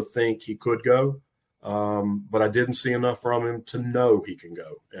from him to think he could go. But I didn't see enough from him to know he can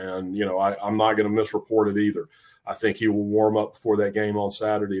go. And, I'm not going to misreport it either. I think he will warm up before that game on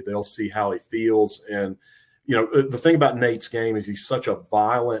Saturday. They'll see how he feels. And, the thing about Nate's game is he's such a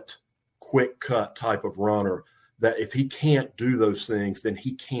violent, quick cut type of runner that if he can't do those things, then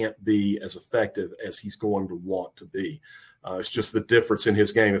he can't be as effective as he's going to want to be. It's just the difference in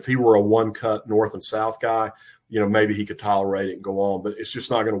his game. If he were a one-cut north and south guy, maybe he could tolerate it and go on, but it's just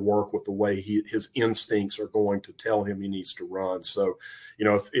not going to work with the way his instincts are going to tell him he needs to run. So,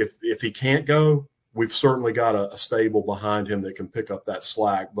 if he can't go, we've certainly got a stable behind him that can pick up that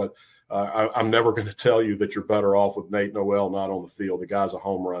slack. But I'm never going to tell you that you're better off with Nate Noel not on the field. The guy's a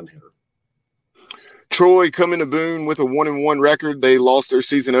home run hitter. Troy coming to Boone with a 1-1 record. They lost their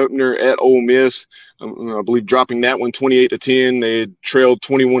season opener at Ole Miss. I believe dropping that one 28-10. They had trailed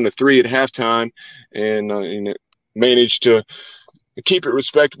 21-3 at halftime, and managed to keep it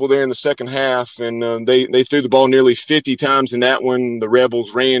respectable there in the second half. And they threw the ball nearly 50 times in that one. The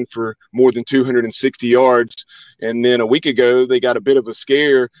Rebels ran for more than 260 yards. And then a week ago, they got a bit of a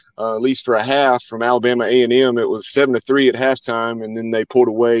scare, at least for a half, from Alabama A&M. It was 7-3 at halftime, and then they pulled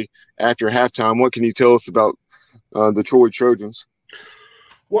away after halftime. What can you tell us about the Troy Trojans?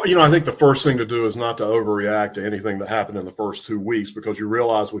 Well, I think the first thing to do is not to overreact to anything that happened in the first 2 weeks, because you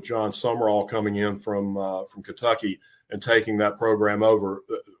realize with John Summerall coming in from Kentucky and taking that program over,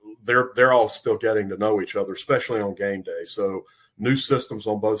 they're all still getting to know each other, especially on game day. So new systems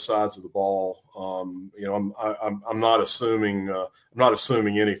on both sides of the ball. I'm not assuming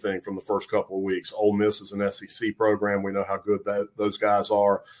anything from the first couple of weeks. Ole Miss is an SEC program. We know how good those guys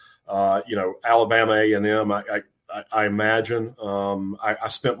are. Alabama A&M. I imagine I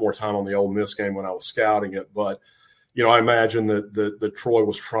spent more time on the Ole Miss game when I was scouting it, but I imagine that Troy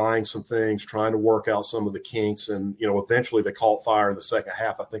was trying some things, trying to work out some of the kinks, and eventually they caught fire in the second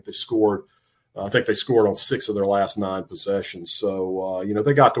half. I think they scored on 6 of their last 9 possessions. So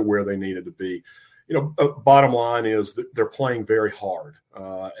they got to where they needed to be. Bottom line is that they're playing very hard,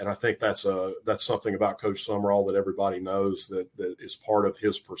 and I think that's something about Coach Summerall that everybody knows that is part of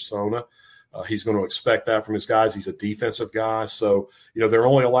his persona. He's going to expect that from his guys. He's a defensive guy. So, they're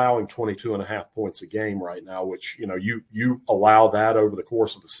only allowing 22.5 points a game right now, which, you allow that over the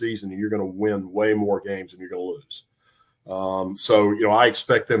course of the season, and you're going to win way more games than you're going to lose. So, I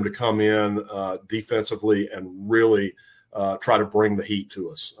expect them to come in defensively and really try to bring the heat to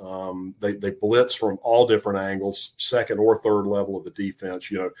us. They blitz from all different angles, second or third level of the defense.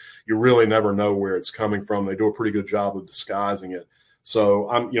 You really never know where it's coming from. They do a pretty good job of disguising it. So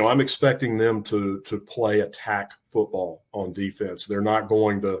I'm expecting them to play attack football on defense. They're not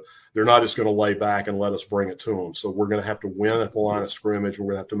just going to lay back and let us bring it to them. So we're going to have to win at the line of scrimmage. We're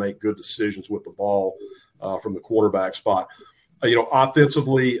going to have to make good decisions with the ball from the quarterback spot.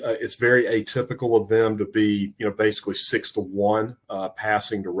 Offensively, it's very atypical of them to be, basically 6-1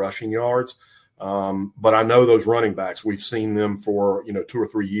 passing to rushing yards. But I know those running backs. We've seen them for 2 or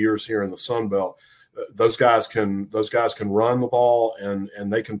 3 years here in the Sun Belt. Those guys can run the ball and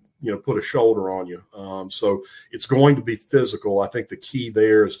they can put a shoulder on you. So it's going to be physical. I think the key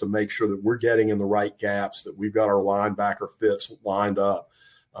there is to make sure that we're getting in the right gaps, that we've got our linebacker fits lined up.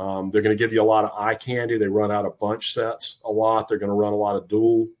 They're going to give you a lot of eye candy. They run out of bunch sets a lot. They're going to run a lot of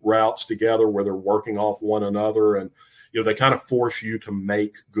dual routes together where they're working off one another, and they kind of force you to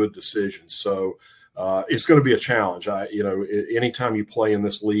make good decisions. So it's going to be a challenge. Anytime you play in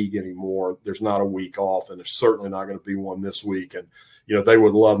this league anymore, there's not a week off, and there's certainly not going to be one this week. And they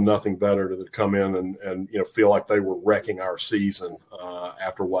would love nothing better to come in and feel like they were wrecking our season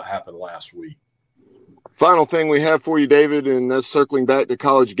after what happened last week. Final thing we have for you, David, and that's circling back to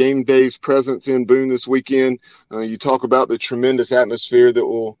College Game Day's presence in Boone this weekend. You talk about the tremendous atmosphere that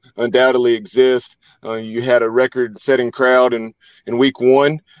will undoubtedly exist. You had a record-setting crowd in week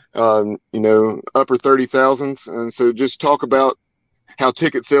 1, upper 30,000s. And so just talk about how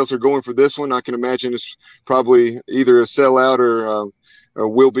ticket sales are going for this one. I can imagine it's probably either a sellout or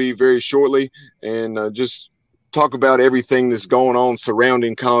will be very shortly. And just talk about everything that's going on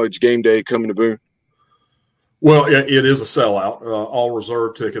surrounding College Game Day coming to Boone. Well, it is a sellout. All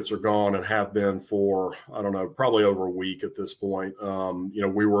reserve tickets are gone and have been for, I don't know, probably over a week at this point.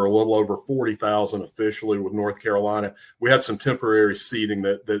 We were a little over 40,000 officially with North Carolina. We had some temporary seating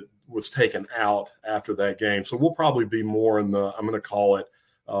that was taken out after that game. So we'll probably be more in the, I'm going to call it,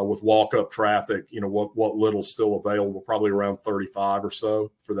 with walk-up traffic, what little's still available, probably around 35 or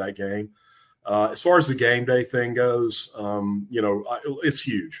so for that game. As far as the game day thing goes, it's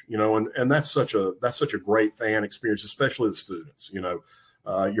huge, and that's such a great fan experience, especially the students.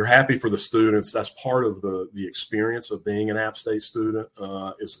 You're happy for the students. That's part of the experience of being an App State student,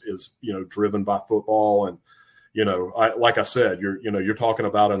 is driven by football. And, like I said, you're talking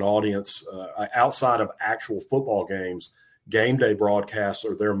about an audience outside of actual football games. Game day broadcasts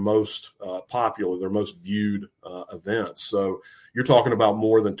are their most popular, their most viewed events. So you're talking about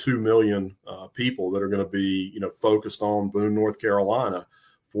more than 2 million people that are going to be, focused on Boone, North Carolina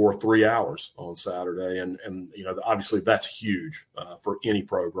for 3 hours on Saturday. And obviously that's huge for any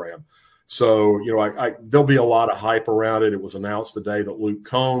program. So, there'll be a lot of hype around it. It was announced today that Luke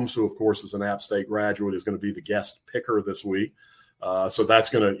Combs, who of course is an App State graduate, is going to be the guest picker this week. So that's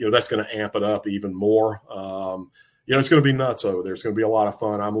going to amp it up even more. It's going to be nuts over there. It's going to be a lot of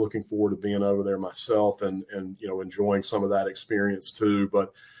fun. I'm looking forward to being over there myself and enjoying some of that experience too.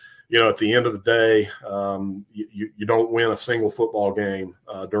 But, at the end of the day, you don't win a single football game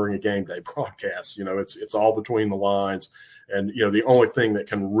during a game day broadcast. It's all between the lines. And, the only thing that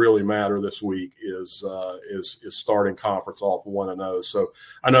can really matter this week is starting conference off 1-0. So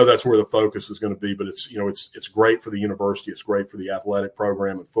I know that's where the focus is going to be, but it's great for the university. It's great for the athletic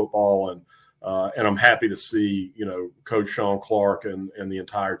program in football. And I'm happy to see, Coach Sean Clark and the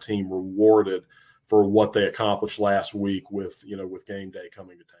entire team rewarded for what they accomplished last week with game day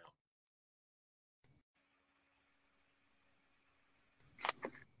coming to town.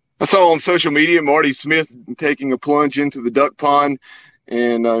 I saw on social media Marty Smith taking a plunge into the duck pond.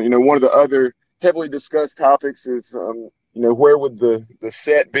 And, one of the other heavily discussed topics is, where would the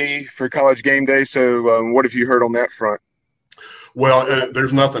set be for College Game Day? So what have you heard on that front? Well,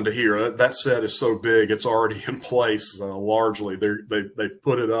 there's nothing to hear. That set is so big, it's already in place largely. They've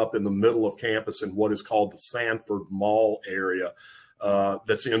put it up in the middle of campus in what is called the Sanford Mall area.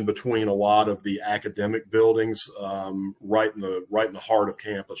 That's in between a lot of the academic buildings, right in the heart of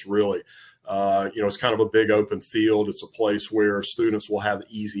campus, really. It's kind of a big open field. It's a place where students will have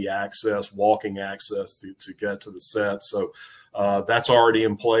easy access, walking access to get to the set. So that's already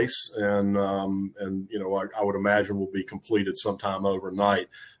in place, and I would imagine will be completed sometime overnight.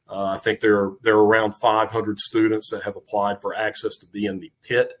 I think there are around 500 students that have applied for access to be in the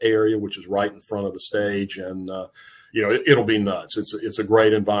pit area, which is right in front of the stage, and it'll be nuts. It's a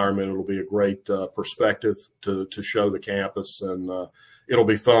great environment. It'll be a great perspective to show the campus, and it'll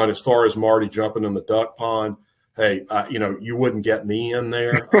be fun. As far as Marty jumping in the duck pond, hey, you wouldn't get me in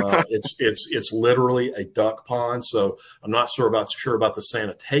there. It's literally a duck pond, so I'm not sure about the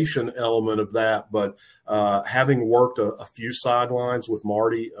sanitation element of that, but having worked a few sidelines with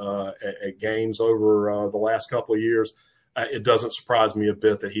Marty at games over the last couple of years, it doesn't surprise me a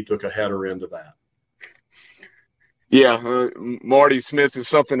bit that he took a header into that. Yeah, Marty Smith is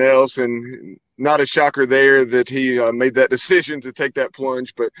something else, and not a shocker there that he made that decision to take that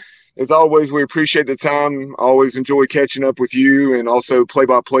plunge. But as always, we appreciate the time. Always enjoy catching up with you, and also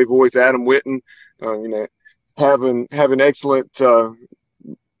play-by-play voice Adam Witten. Have an excellent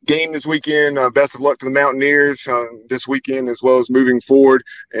game this weekend. Best of luck to the Mountaineers this weekend, as well as moving forward.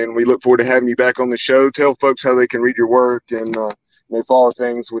 And we look forward to having you back on the show. Tell folks how they can read your work and follow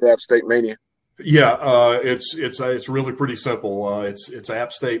things with App State Mania. Yeah, it's really pretty simple. It's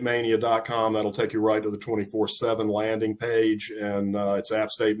appstatemania.com. That'll take you right to the 24/7 landing page, and it's App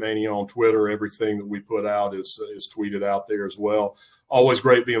State Mania on Twitter. Everything that we put out is tweeted out there as well. Always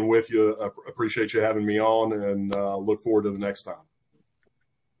great being with you. Appreciate you having me on, and look forward to the next time.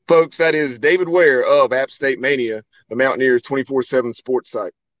 Folks, that is David Ware of App State Mania, the Mountaineers 24/7 sports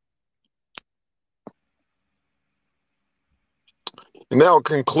site. And that'll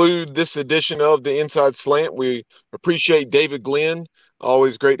conclude this edition of the Inside Slant. We appreciate David Glenn.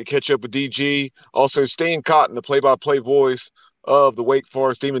 Always great to catch up with DG. Also, Stan Cotton, the play-by-play voice of the Wake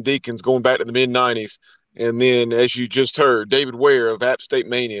Forest Demon Deacons going back to the mid-'90s. And then, as you just heard, David Ware of App State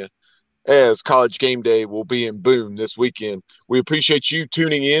Mania, as College Game Day will be in Boone this weekend. We appreciate you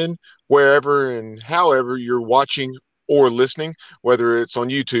tuning in wherever and however you're watching or listening, whether it's on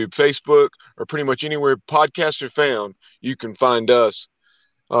YouTube, Facebook, or pretty much anywhere podcasts are found, you can find us.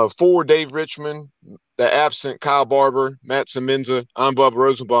 For Dave Richmond, the absent Kyle Barber, Matt Semenza, I'm Bob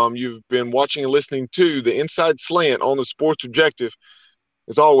Rosenbaum. You've been watching and listening to the Inside Slant on the Sports Objective.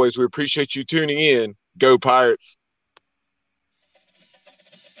 As always, we appreciate you tuning in. Go Pirates.